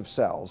digestive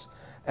cells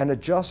and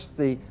adjusts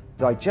the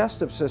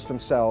digestive system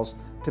cells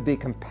to be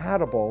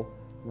compatible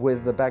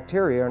with the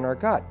bacteria in our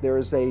gut. There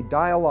is a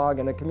dialogue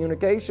and a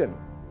communication.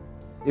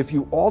 If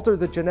you alter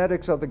the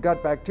genetics of the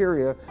gut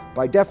bacteria,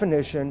 by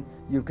definition,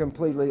 you've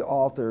completely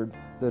altered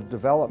the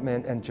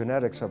development and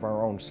genetics of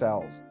our own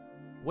cells.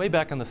 Way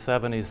back in the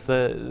 70s,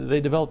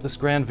 they developed this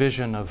grand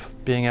vision of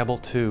being able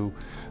to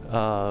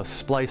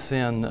splice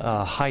in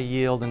high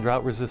yield and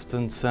drought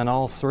resistance and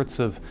all sorts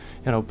of,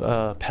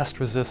 pest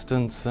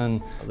resistance,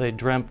 and they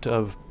dreamt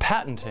of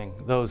patenting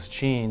those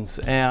genes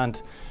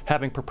and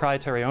having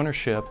proprietary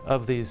ownership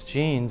of these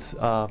genes.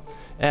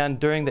 And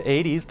during the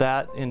 80s,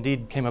 that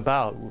indeed came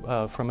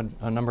about from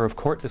a number of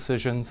court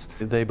decisions.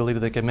 They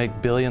believed they could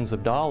make billions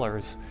of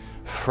dollars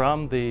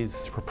from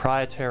these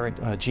proprietary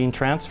gene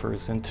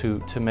transfers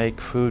to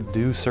make food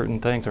do certain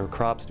things or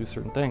crops do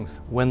certain things.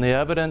 When the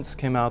evidence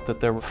came out that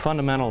there were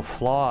fundamental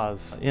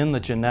flaws in the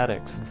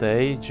genetics,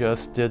 they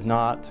just did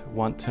not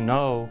want to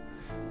know.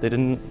 They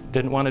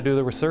didn't want to do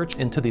the research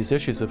into these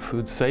issues of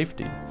food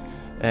safety.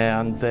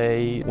 and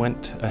they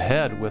went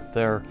ahead with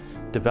their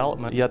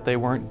development, yet they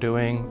weren't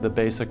doing the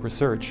basic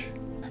research.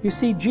 You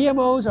see,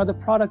 GMOs are the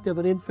product of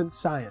an infant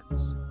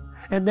science.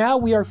 And now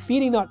we are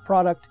feeding that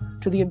product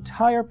to the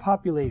entire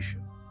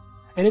population.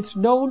 And it's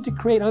known to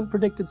create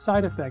unpredicted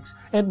side effects.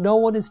 And no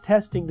one is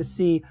testing to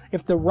see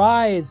if the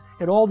rise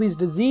in all these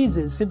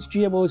diseases since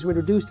GMOs were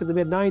introduced in the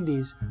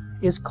mid-90s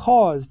is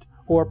caused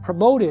or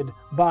promoted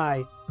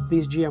by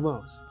these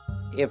GMOs.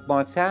 If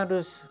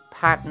Monsanto's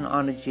patent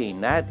on a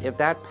gene, if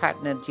that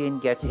patented gene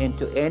gets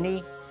into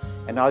any,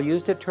 and I'll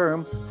use the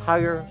term,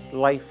 higher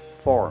life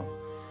form.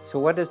 So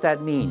what does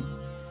that mean?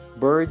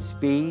 Birds,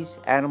 bees,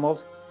 animals,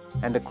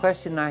 and the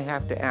question I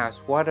have to ask,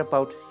 what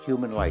about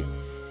human life?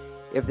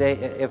 If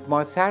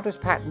Monsanto's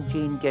patent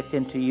gene gets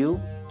into you,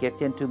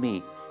 gets into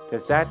me,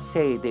 does that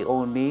say they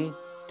own me?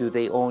 Do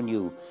they own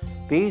you?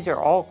 These are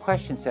all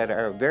questions that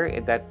are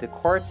that the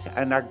courts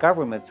and our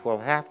governments will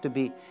have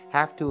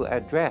to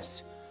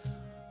address.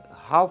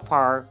 How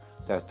far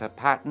does the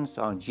patents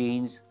on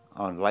genes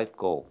on life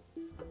go?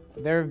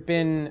 There have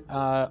been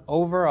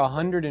over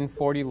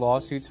 140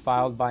 lawsuits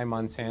filed by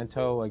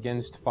Monsanto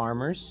against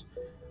farmers,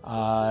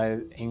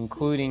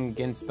 including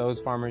against those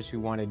farmers who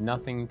wanted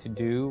nothing to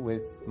do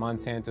with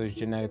Monsanto's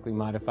genetically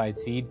modified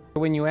seed.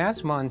 When you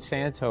ask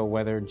Monsanto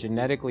whether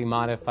genetically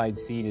modified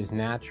seed is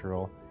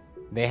natural,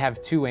 they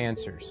have two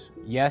answers,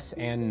 yes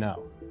and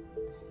no.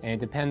 And it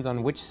depends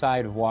on which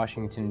side of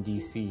Washington,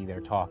 D.C.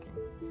 they're talking.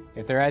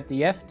 If they're at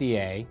the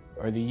FDA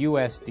or the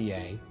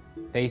USDA,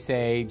 they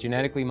say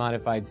genetically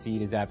modified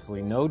seed is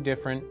absolutely no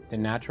different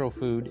than natural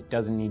food. It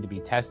doesn't need to be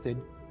tested,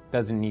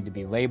 doesn't need to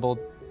be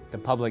labeled. The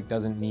public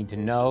doesn't need to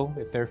know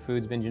if their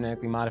food's been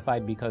genetically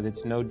modified because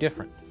it's no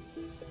different.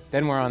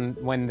 Then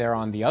when they're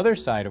on the other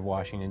side of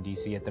Washington,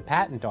 D.C. at the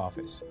patent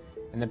office,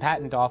 and the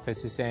patent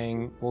office is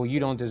saying, well, you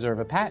don't deserve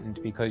a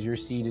patent because your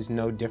seed is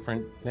no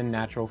different than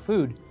natural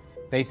food.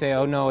 They say,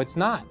 oh no, it's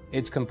not.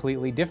 It's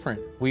completely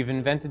different. We've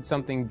invented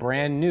something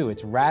brand new.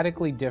 It's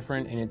radically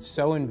different and it's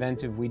so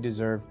inventive we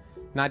deserve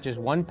not just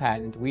one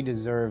patent, we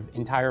deserve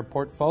entire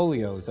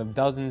portfolios of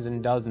dozens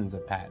and dozens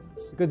of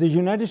patents. Because the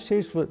United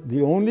States was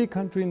the only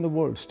country in the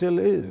world, still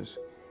is,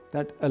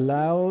 that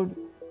allowed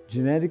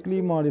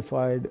genetically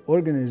modified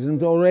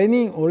organisms or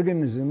any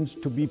organisms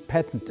to be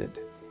patented.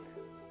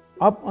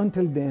 Up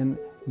until then,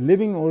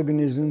 living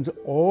organisms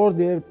or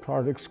their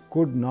products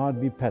could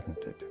not be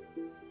patented.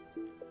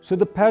 So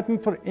the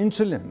patent for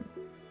insulin,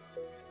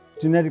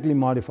 genetically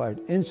modified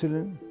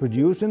insulin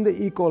produced in the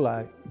E.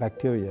 coli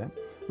bacteria,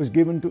 was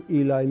given to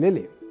Eli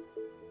Lilly.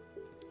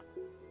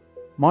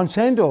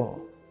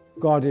 Monsanto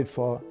got it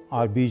for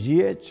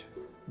RBGH,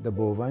 the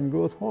bovine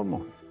growth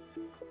hormone.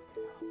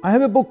 I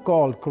have a book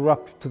called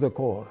Corrupt to the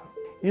Core.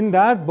 In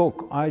that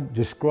book, I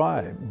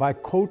describe, by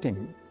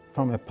quoting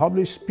from a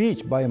published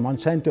speech by a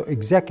Monsanto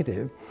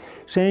executive,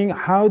 saying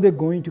how they're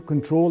going to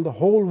control the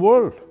whole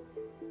world.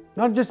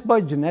 Not just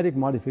by genetic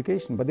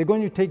modification, but they're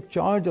going to take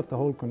charge of the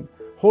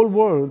whole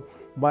world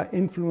by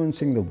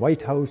influencing the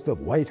White House, the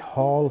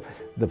Whitehall,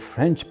 the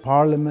French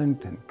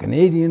Parliament, and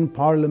Canadian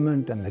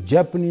Parliament, and the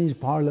Japanese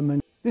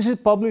Parliament. This is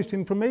published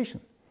information,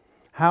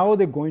 how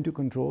they're going to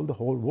control the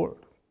whole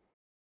world.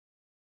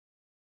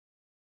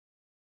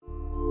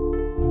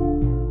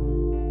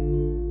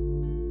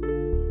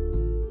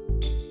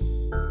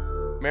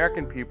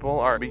 American people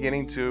are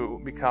beginning to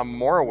become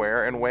more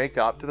aware and wake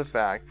up to the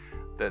fact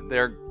that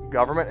their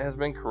government has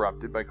been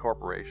corrupted by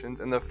corporations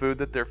and the food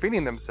that they're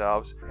feeding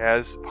themselves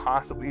has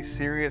possibly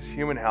serious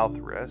human health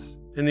risks.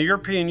 In the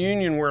European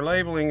Union, where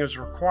labeling is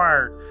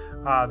required,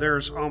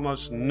 there's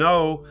almost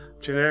no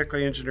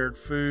genetically engineered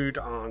food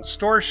on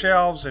store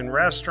shelves, in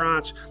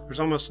restaurants. There's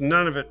almost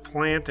none of it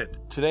planted.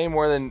 Today,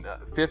 more than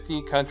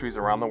 50 countries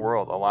around the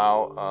world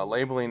allow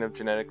labeling of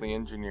genetically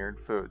engineered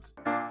foods.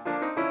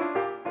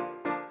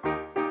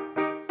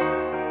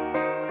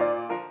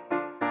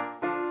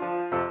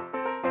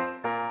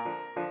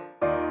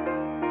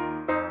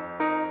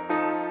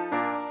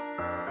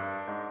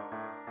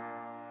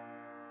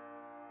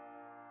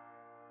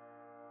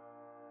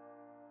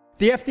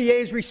 The FDA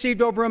has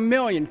received over 1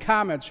 million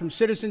comments from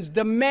citizens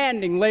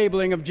demanding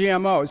labeling of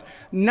GMOs.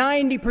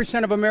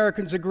 90% of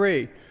Americans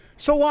agree.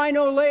 So why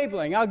no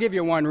labeling? I'll give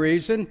you one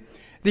reason.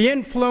 The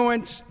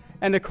influence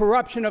and the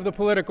corruption of the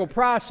political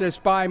process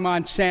by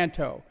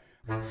Monsanto.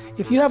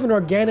 If you have an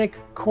organic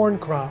corn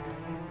crop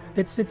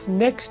that sits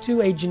next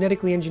to a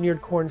genetically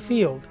engineered corn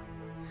field,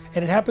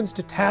 and it happens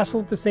to tassel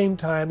at the same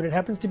time, and it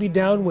happens to be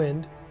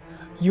downwind,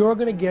 you're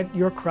going to get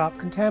your crop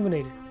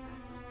contaminated.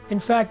 In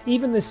fact,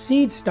 even the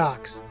seed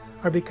stocks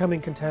are becoming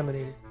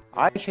contaminated.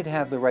 I should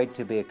have the right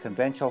to be a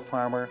conventional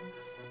farmer.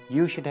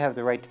 You should have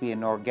the right to be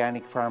an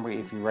organic farmer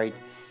if you're right.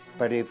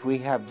 But if we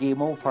have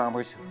GMO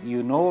farmers,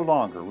 you no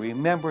longer,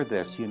 remember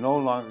this, you no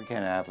longer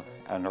can have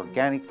an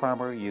organic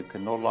farmer, you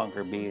can no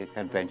longer be a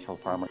conventional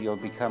farmer. You'll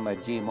become a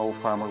GMO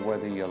farmer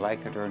whether you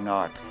like it or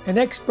not. An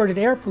expert in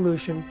air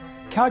pollution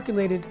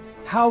calculated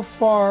how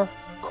far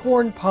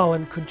corn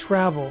pollen could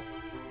travel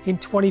in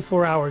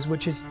 24 hours,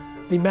 which is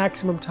the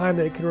maximum time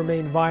that it can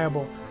remain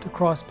viable to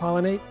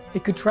cross-pollinate.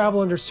 It could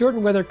travel under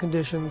certain weather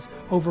conditions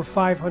over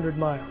 500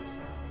 miles.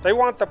 They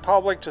want the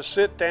public to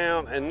sit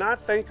down and not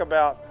think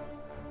about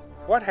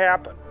what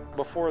happened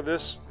before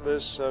this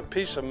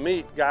piece of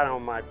meat got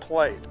on my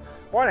plate.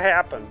 What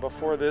happened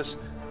before this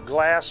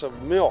glass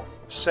of milk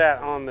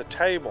sat on the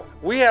table?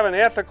 We have an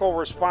ethical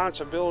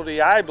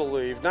responsibility, I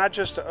believe, not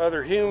just to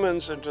other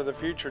humans and to the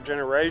future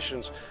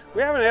generations.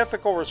 We have an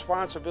ethical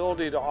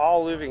responsibility to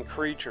all living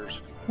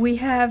creatures. We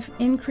have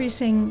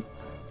increasing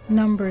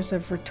numbers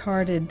of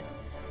retarded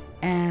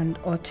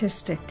and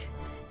autistic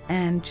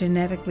and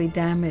genetically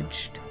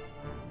damaged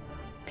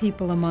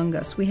people among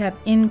us. We have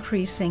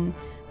increasing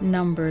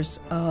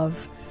numbers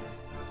of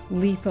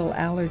lethal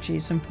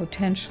allergies and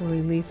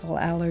potentially lethal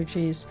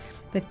allergies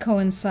that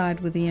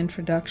coincide with the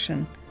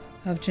introduction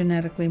of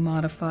genetically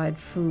modified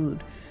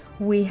food.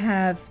 We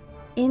have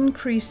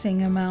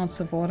increasing amounts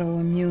of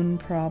autoimmune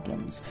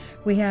problems.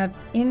 We have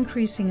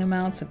increasing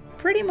amounts of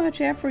pretty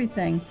much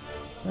everything.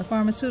 The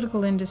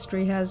pharmaceutical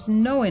industry has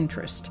no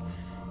interest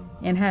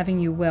in having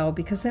you well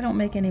because they don't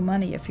make any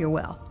money if you're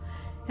well.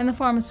 And the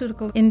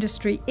pharmaceutical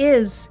industry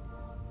is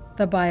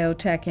the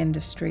biotech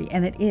industry,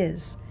 and it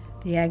is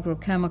the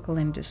agrochemical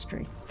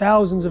industry.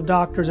 Thousands of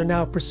doctors are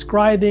now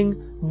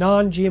prescribing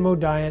non-GMO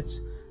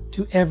diets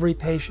to every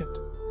patient.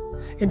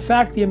 In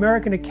fact, the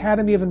American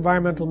Academy of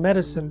Environmental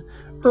Medicine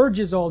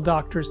urges all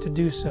doctors to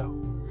do so.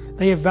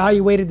 They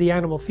evaluated the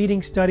animal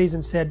feeding studies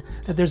and said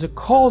that there's a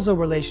causal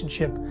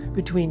relationship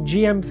between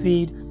GM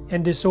feed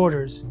and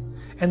disorders,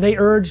 and they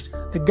urged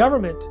the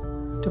government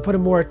to put a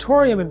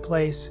moratorium in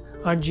place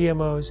on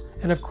GMOs,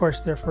 and of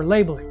course they're for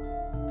labeling.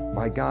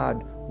 My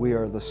God, we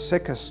are the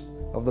sickest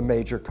of the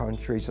major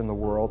countries in the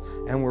world,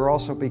 and we're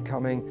also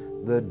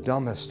becoming the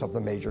dumbest of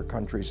the major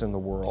countries in the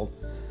world.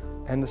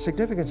 And the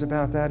significance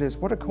about that is,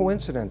 what a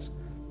coincidence.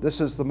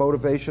 This is the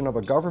motivation of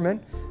a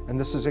government, and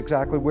this is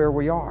exactly where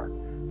we are.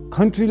 A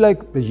country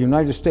like the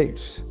United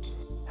States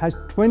has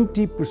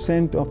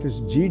 20% of its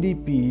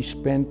GDP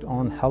spent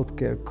on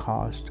healthcare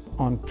costs,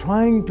 on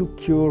trying to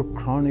cure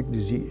chronic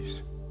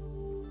disease.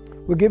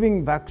 We're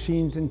giving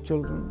vaccines in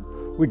children.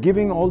 We're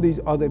giving all these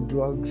other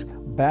drugs,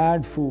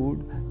 bad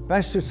food,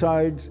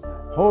 pesticides,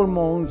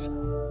 hormones,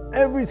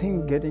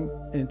 everything getting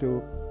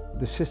into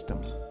the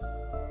system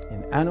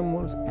in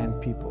animals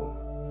and people.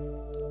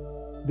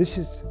 This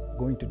is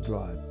going to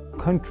drive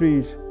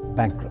countries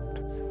bankrupt.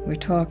 We're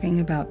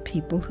talking about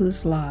people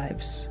whose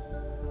lives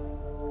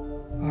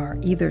are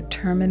either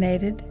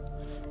terminated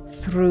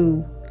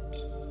through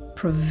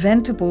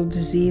preventable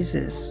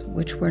diseases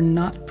which were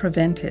not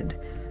prevented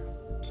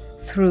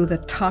through the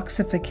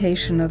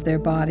toxification of their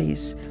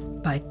bodies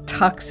by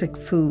toxic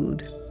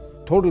food.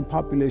 Total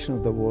population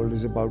of the world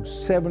is about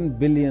 7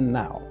 billion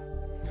now.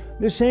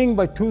 They're saying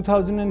by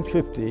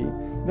 2050,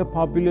 the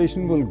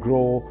population will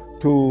grow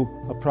to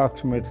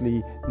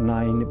approximately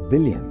 9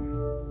 billion.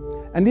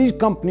 And these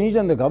companies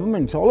and the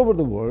governments all over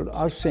the world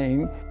are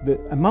saying the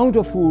amount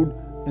of food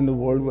in the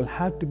world will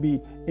have to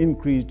be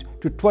increased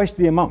to twice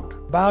the amount.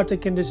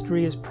 Biotech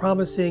industry is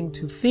promising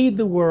to feed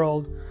the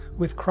world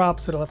with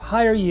crops that'll have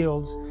higher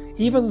yields,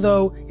 even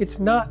though it's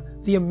not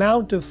the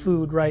amount of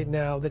food right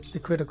now that's the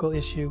critical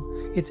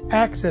issue, it's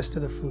access to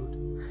the food.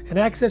 And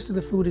access to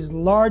the food is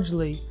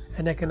largely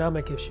an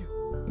economic issue.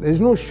 There's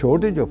no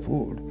shortage of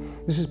food.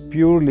 This is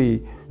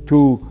purely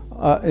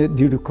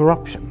due to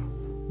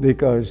corruption,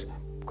 because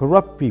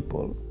corrupt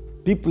people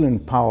in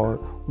power,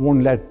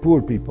 won't let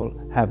poor people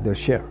have their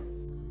share.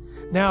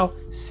 Now,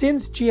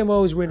 since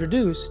GMOs were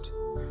introduced,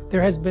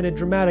 there has been a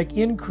dramatic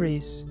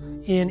increase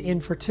in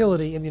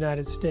infertility in the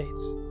United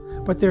States.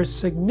 But there's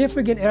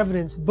significant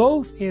evidence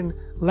both in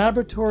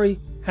laboratory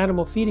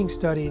animal feeding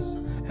studies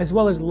as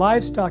well as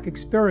livestock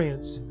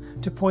experience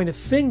to point a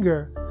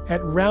finger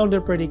at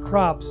Roundup-ready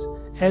crops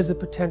as a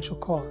potential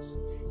cause.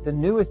 The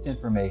newest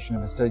information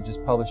of a study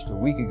just published a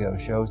week ago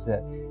shows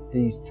that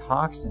these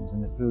toxins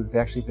in the food have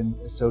actually been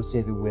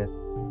associated with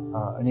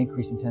an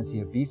increased intensity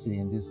of obesity,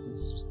 and this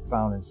is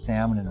found in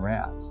salmon and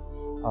rats.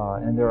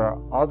 And there are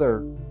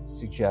other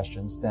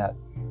suggestions that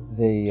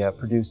they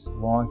produce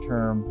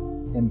long-term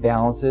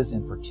imbalances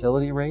in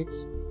fertility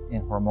rates,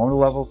 in hormonal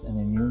levels, and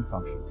immune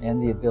function,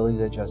 and the ability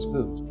to digest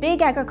foods.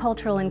 Big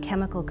agricultural and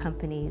chemical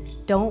companies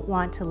don't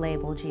want to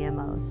label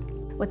GMOs.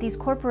 What these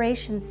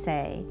corporations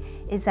say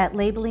is that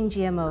labeling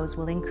GMOs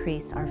will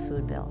increase our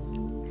food bills.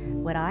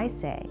 What I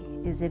say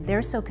is if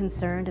they're so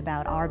concerned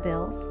about our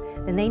bills,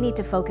 then they need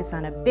to focus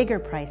on a bigger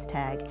price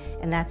tag,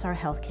 and that's our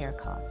healthcare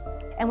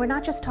costs. And we're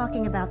not just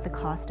talking about the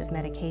cost of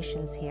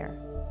medications here.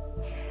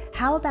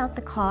 How about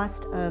the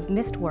cost of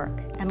missed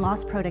work and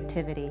lost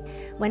productivity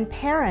when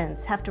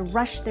parents have to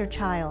rush their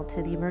child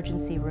to the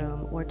emergency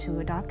room or to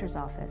a doctor's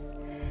office?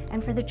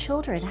 And for the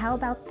children, how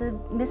about the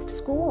missed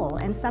school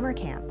and summer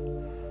camp?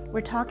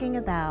 We're talking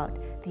about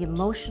the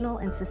emotional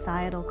and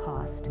societal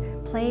cost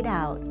played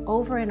out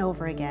over and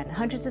over again,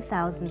 hundreds of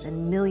thousands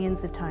and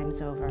millions of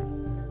times over.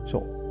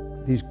 So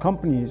these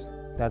companies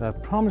that are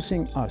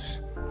promising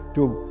us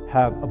to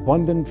have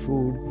abundant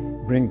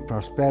food, bring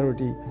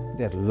prosperity,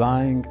 they're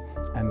lying.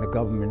 and the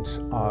governments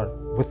are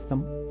with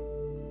them?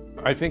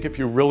 I think if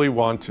you really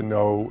want to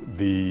know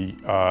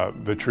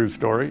the true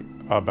story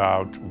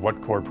about what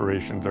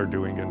corporations are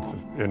doing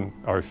in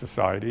our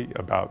society,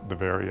 about the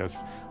various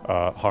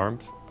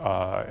harms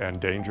and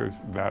dangers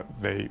that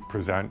they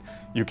present,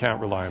 you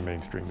can't rely on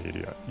mainstream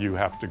media. You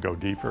have to go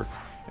deeper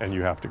and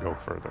you have to go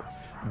further.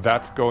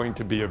 That's going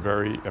to be a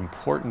very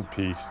important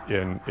piece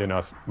in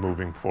us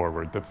moving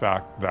forward. The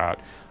fact that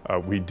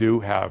we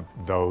do have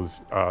those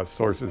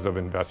sources of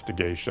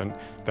investigation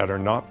that are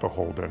not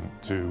beholden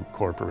to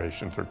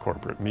corporations or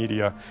corporate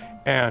media,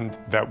 and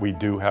that we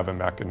do have a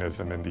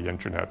mechanism in the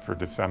internet for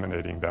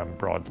disseminating them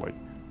broadly.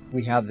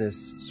 We have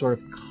this sort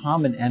of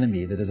common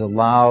enemy that has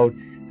allowed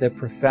the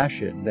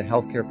profession, the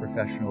healthcare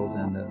professionals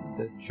and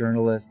the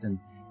journalists and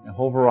a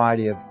whole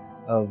variety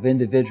of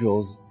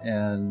individuals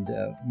and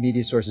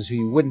media sources who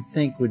you wouldn't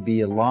think would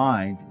be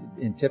aligned,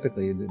 and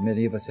typically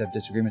many of us have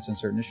disagreements on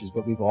certain issues,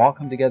 but we've all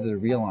come together to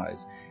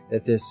realize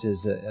that this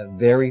is a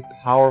very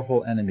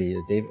powerful enemy,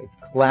 a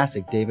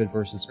classic David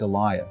versus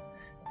Goliath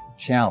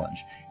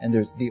challenge. And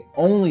there's the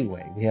only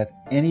way we have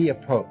any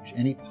approach,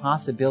 any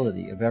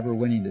possibility of ever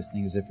winning this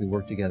thing is if we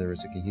work together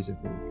as a cohesive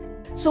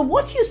group. So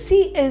what you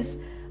see is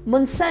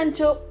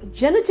Monsanto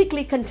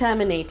genetically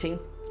contaminating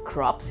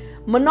crops,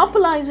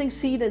 monopolizing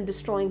seed and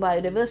destroying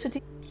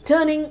biodiversity,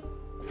 turning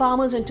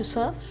farmers into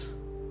serfs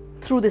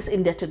through this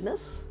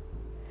indebtedness,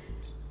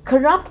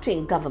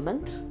 corrupting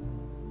government,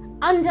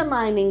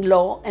 undermining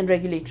law and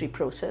regulatory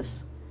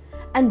process,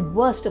 and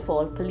worst of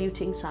all,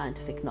 polluting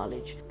scientific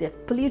knowledge. They're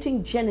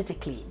polluting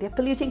genetically, they're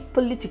polluting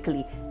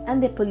politically,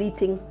 and they're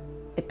polluting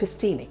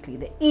epistemically.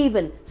 They're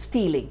even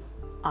stealing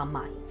our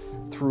minds.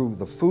 Through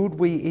the food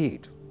we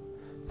eat,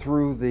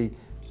 through the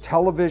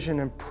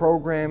television and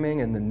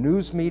programming and the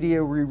news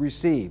media we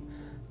receive,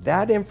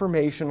 that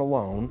information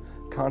alone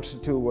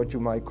constitute what you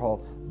might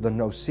call the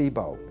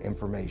nocebo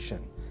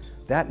information.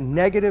 That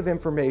negative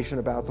information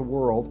about the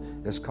world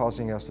is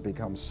causing us to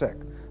become sick.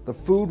 The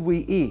food we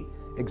eat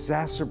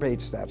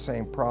exacerbates that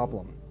same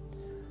problem.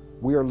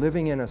 We are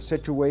living in a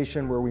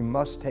situation where we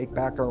must take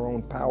back our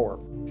own power.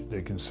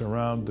 They can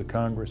surround the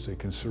Congress, they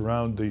can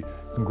surround the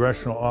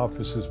congressional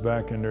offices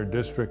back in their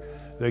district,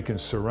 they can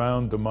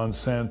surround the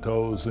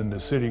Monsantos and the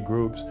city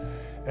groups,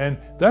 and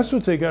that's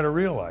what they got to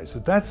realize,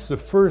 that that's the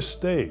first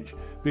stage,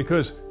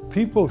 because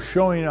people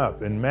showing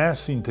up and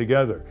massing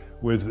together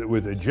with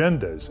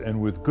agendas and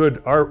with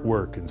good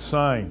artwork and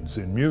signs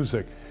and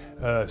music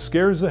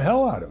scares the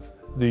hell out of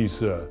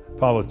these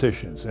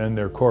politicians and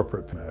their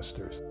corporate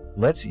masters.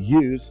 Let's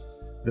use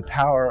the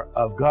power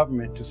of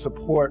government to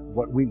support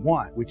what we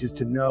want, which is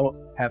to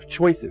have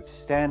choices.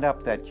 Stand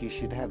up that you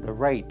should have the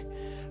right,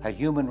 a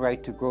human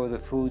right to grow the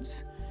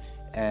foods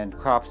and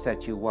crops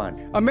that you want.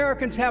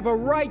 Americans have a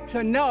right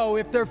to know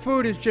if their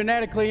food is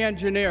genetically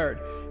engineered.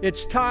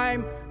 It's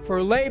time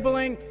for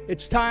labeling.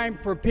 It's time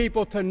for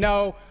people to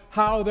know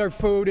how their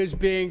food is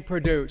being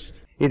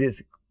produced. It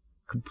is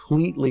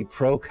completely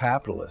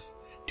pro-capitalist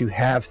to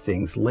have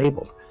things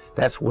labeled.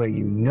 That's where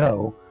you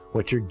know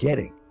what you're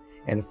getting.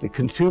 And if the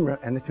consumer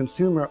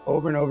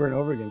over and over and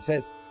over again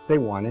says they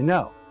want to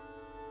know,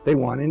 they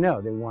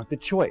want the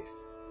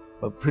choice.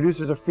 But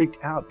producers are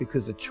freaked out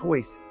because the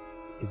choice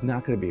is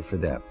not going to be for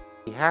them.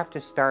 We have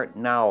to start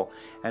now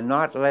and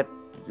not let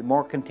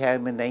more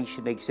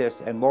contamination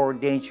exist and more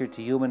danger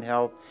to human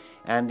health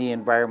and the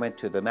environment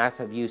to the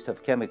massive use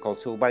of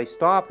chemicals. So by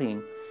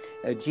stopping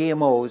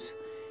GMOs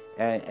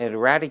and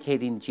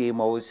eradicating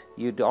GMOs,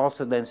 you'd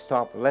also then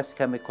stop less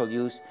chemical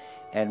use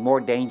and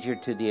more danger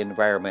to the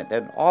environment.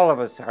 And all of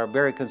us are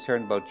very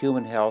concerned about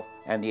human health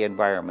and the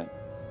environment.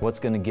 What's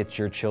going to get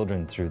your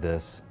children through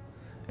this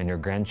and your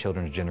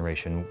grandchildren's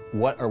generation?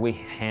 What are we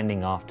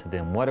handing off to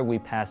them? What are we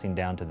passing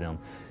down to them?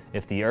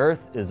 If the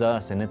earth is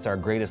us and it's our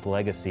greatest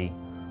legacy,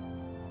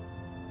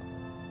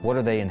 what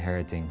are they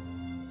inheriting?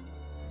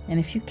 And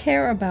if you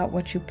care about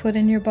what you put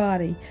in your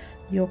body,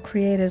 you'll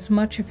create as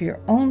much of your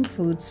own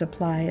food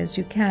supply as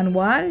you can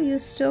while you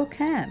still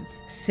can.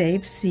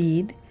 Save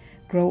seed,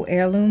 grow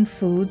heirloom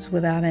foods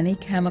without any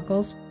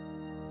chemicals.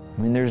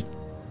 I mean, there's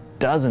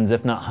dozens,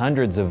 if not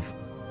hundreds of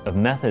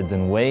methods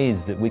and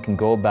ways that we can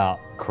go about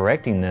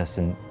correcting this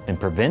and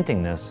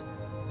preventing this,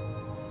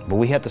 but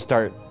we have to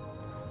start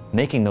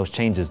making those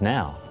changes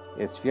now.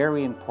 It's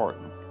very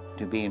important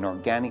to be an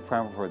organic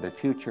farmer for the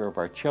future of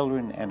our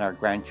children and our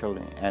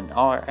grandchildren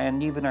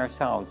and even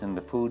ourselves in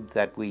the food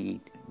that we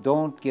eat.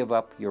 Don't give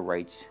up your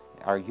rights,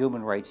 our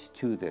human rights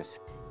to this.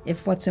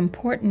 If what's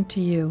important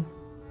to you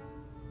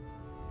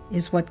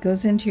is what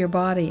goes into your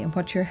body and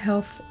what your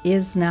health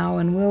is now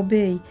and will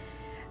be,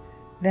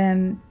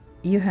 then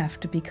you have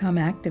to become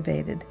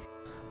activated.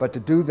 But to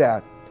do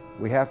that,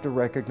 we have to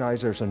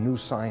recognize there's a new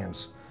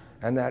science,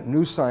 and that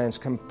new science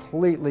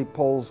completely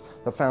pulls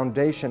the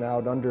foundation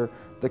out under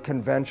the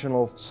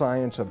conventional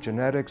science of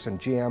genetics and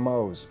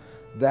GMOs.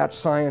 That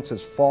science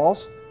is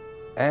false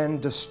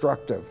and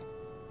destructive.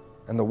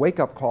 And the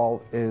wake-up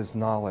call is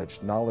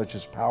knowledge. Knowledge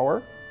is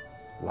power.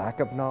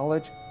 Lack of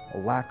knowledge, a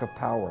lack of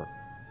power.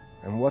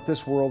 And what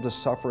this world is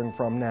suffering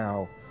from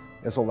now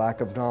is a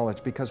lack of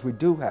knowledge, because we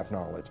do have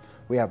knowledge.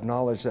 We have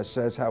knowledge that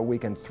says how we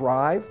can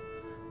thrive,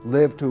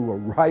 live to a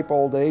ripe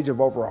old age of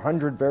over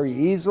 100 very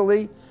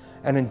easily,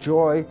 and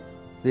enjoy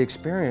the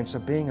experience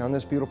of being on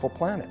this beautiful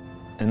planet.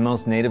 In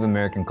most Native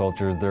American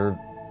cultures,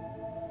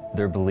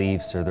 their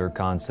beliefs or their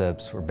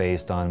concepts were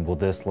based on, will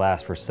this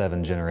last for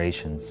 7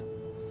 generations?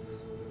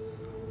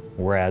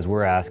 Whereas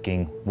we're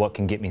asking, what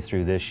can get me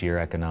through this year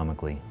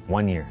economically?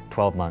 1 year,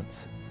 12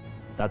 months.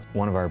 That's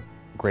one of our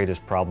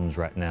greatest problems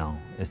right now,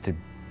 is to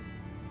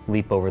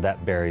leap over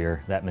that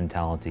barrier, that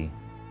mentality.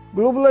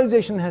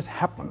 Globalization has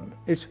happened,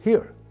 it's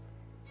here.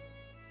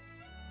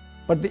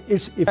 But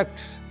its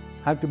effects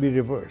have to be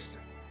reversed.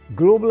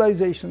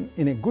 Globalization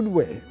in a good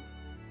way,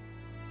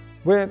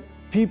 where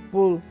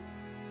people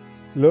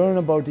learn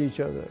about each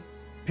other,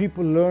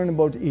 people learn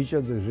about each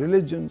other's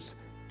religions,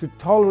 to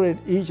tolerate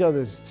each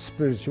other's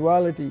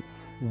spirituality,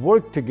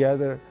 work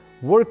together,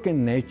 work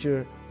in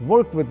nature,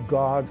 work with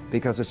God.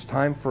 Because it's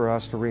time for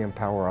us to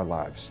re-empower our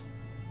lives.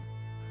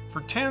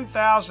 For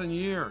 10,000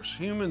 years,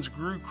 humans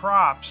grew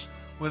crops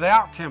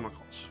without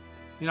chemicals.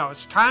 You know,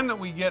 it's time that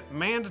we get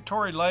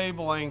mandatory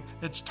labeling.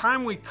 It's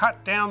time we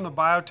cut down the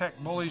biotech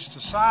bullies to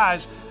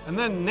size. And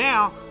then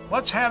now,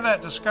 let's have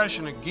that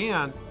discussion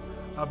again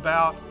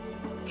about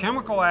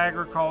chemical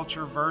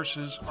agriculture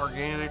versus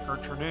organic or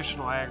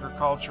traditional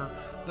agriculture.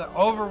 The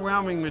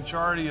overwhelming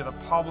majority of the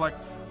public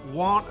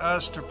want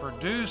us to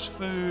produce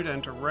food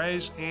and to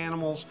raise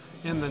animals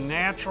in the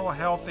natural,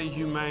 healthy,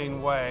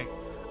 humane way,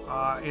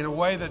 in a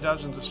way that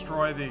doesn't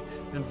destroy the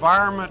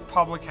environment,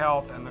 public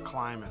health, and the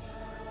climate.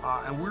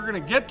 And we're going to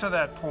get to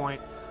that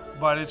point,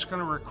 but it's going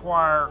to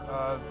require,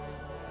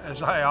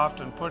 as I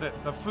often put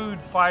it, the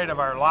food fight of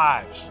our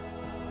lives.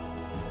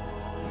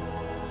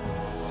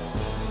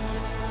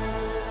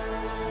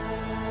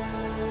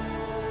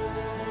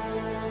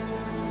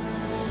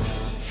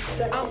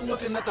 I'm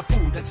looking at the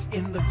food that's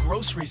in the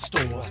grocery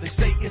store. They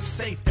say it's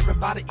safe,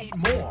 everybody eat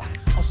more.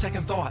 On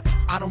second thought,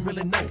 I don't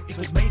really know if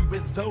it's made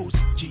with those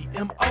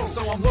GMOs.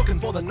 So I'm looking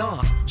for the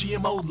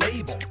non-GMO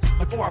label.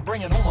 Before I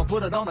bring it home, I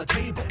put it on the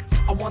table.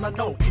 I want to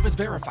know if it's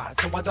verified,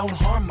 so I don't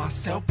harm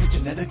myself with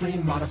genetically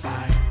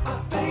modified.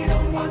 They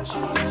don't want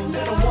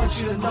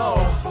you to know.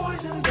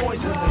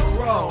 Poison they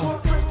grow.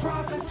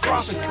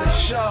 Profits they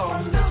show.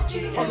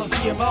 From those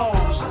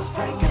GMOs.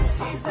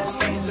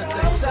 Seeds that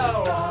they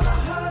sow.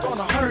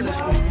 Gonna hurt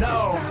us, we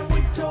know.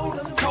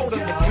 Told them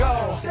to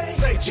go.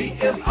 Say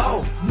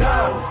GMO, no.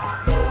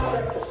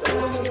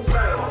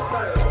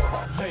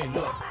 Hey,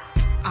 look.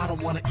 I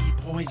don't want to eat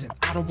poison.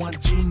 I don't want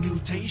gene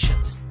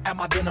mutations at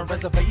my dinner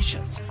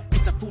reservations.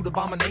 It's a food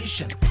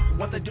abomination.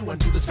 What they're doing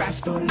to this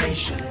fast food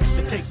nation.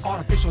 They take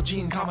artificial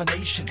gene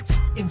combinations,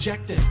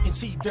 inject them in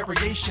seed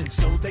variations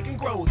so they can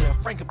grow their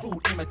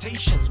frankenfood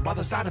imitations, while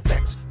the side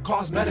effects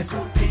cause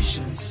medical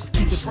patients.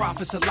 Keep the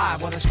profits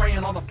alive while they're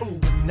spraying on the food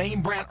with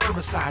name brand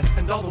herbicides,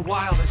 and all the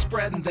while they're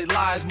spreading their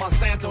lies.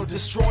 Monsanto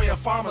destroy our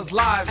farmers'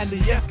 lives, and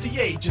the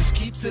FDA just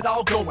keeps it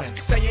all going,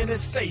 saying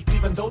it's safe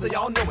even though they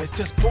all know it's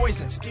just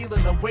poison,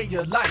 stealing away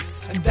your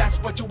life, and that's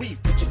what you eat,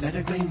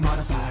 genetically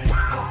modified.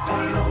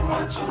 They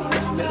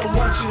don't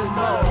want you to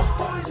know.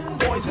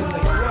 Poison they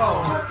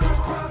grow.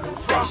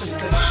 Profits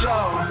they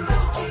show.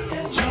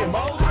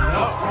 GMO,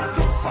 no.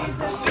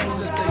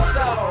 Seeds that they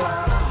sow.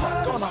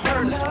 Gonna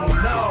hurt us, we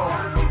know.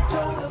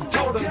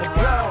 Told them to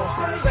go.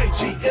 Say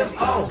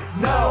GMO,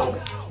 no.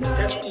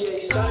 FDA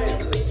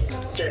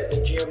scientists said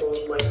that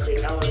GMOs might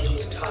create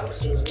allergies,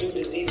 toxins, new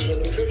diseases, and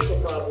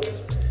nutritional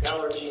problems.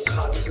 Allergies,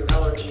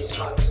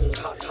 toxins,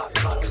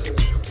 toxins.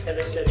 And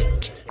they said,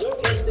 no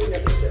testing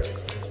necessary.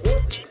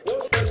 No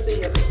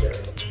testing necessary.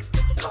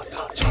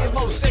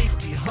 GMO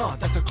safety,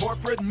 that's a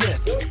corporate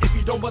myth. If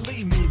you don't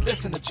believe me,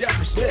 listen to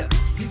Jeffrey Smith.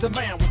 He's the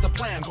man with the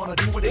plan, gonna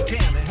do what he can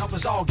to help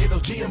us all get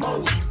those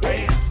GMOs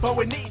banned. But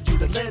we need you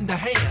to lend a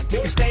hand,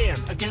 take a stand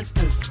against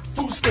this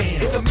food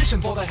stand. It's a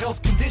mission for the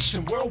health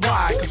condition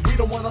worldwide, cause we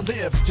don't wanna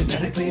live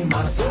genetically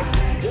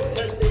modified. No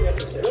testing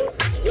necessary.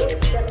 No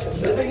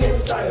insecticide. Living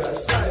inside of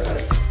us.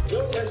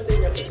 No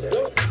testing necessary.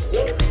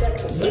 No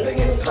insecticide. Living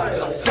inside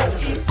of us. Don't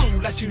eat food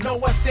unless you know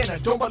what's in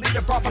it. Don't believe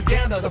the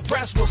propaganda, the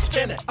press will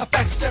spin it.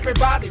 Affects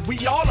everybody,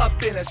 we all up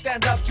in it.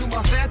 Stand up to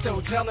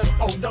Monsanto, tell him,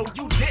 oh no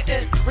you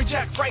didn't.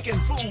 Reject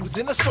frankenfoods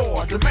in the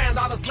store. Demand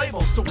honest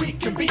labels so we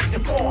can be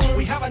informed.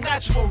 We have a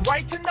natural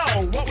right to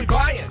know what we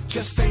buying.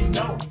 Just say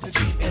no to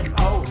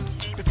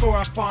GMO before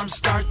our farms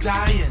start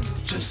dying.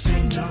 Just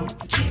say no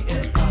to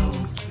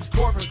GMO. These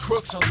corporate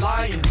crooks are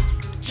lying.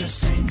 Just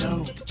say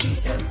no to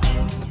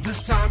GMO.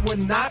 This time we're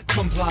not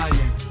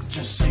complying.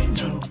 Just say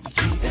no to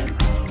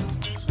GMO.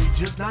 We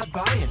just not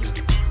buying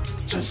it.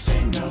 Just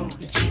say no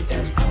to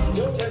GMO.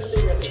 No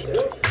testing necessary.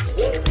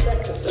 No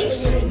insecticide.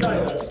 Just say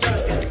no to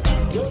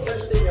GMO. No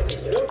testing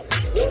necessary.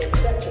 No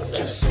insecticide.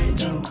 Just say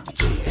no to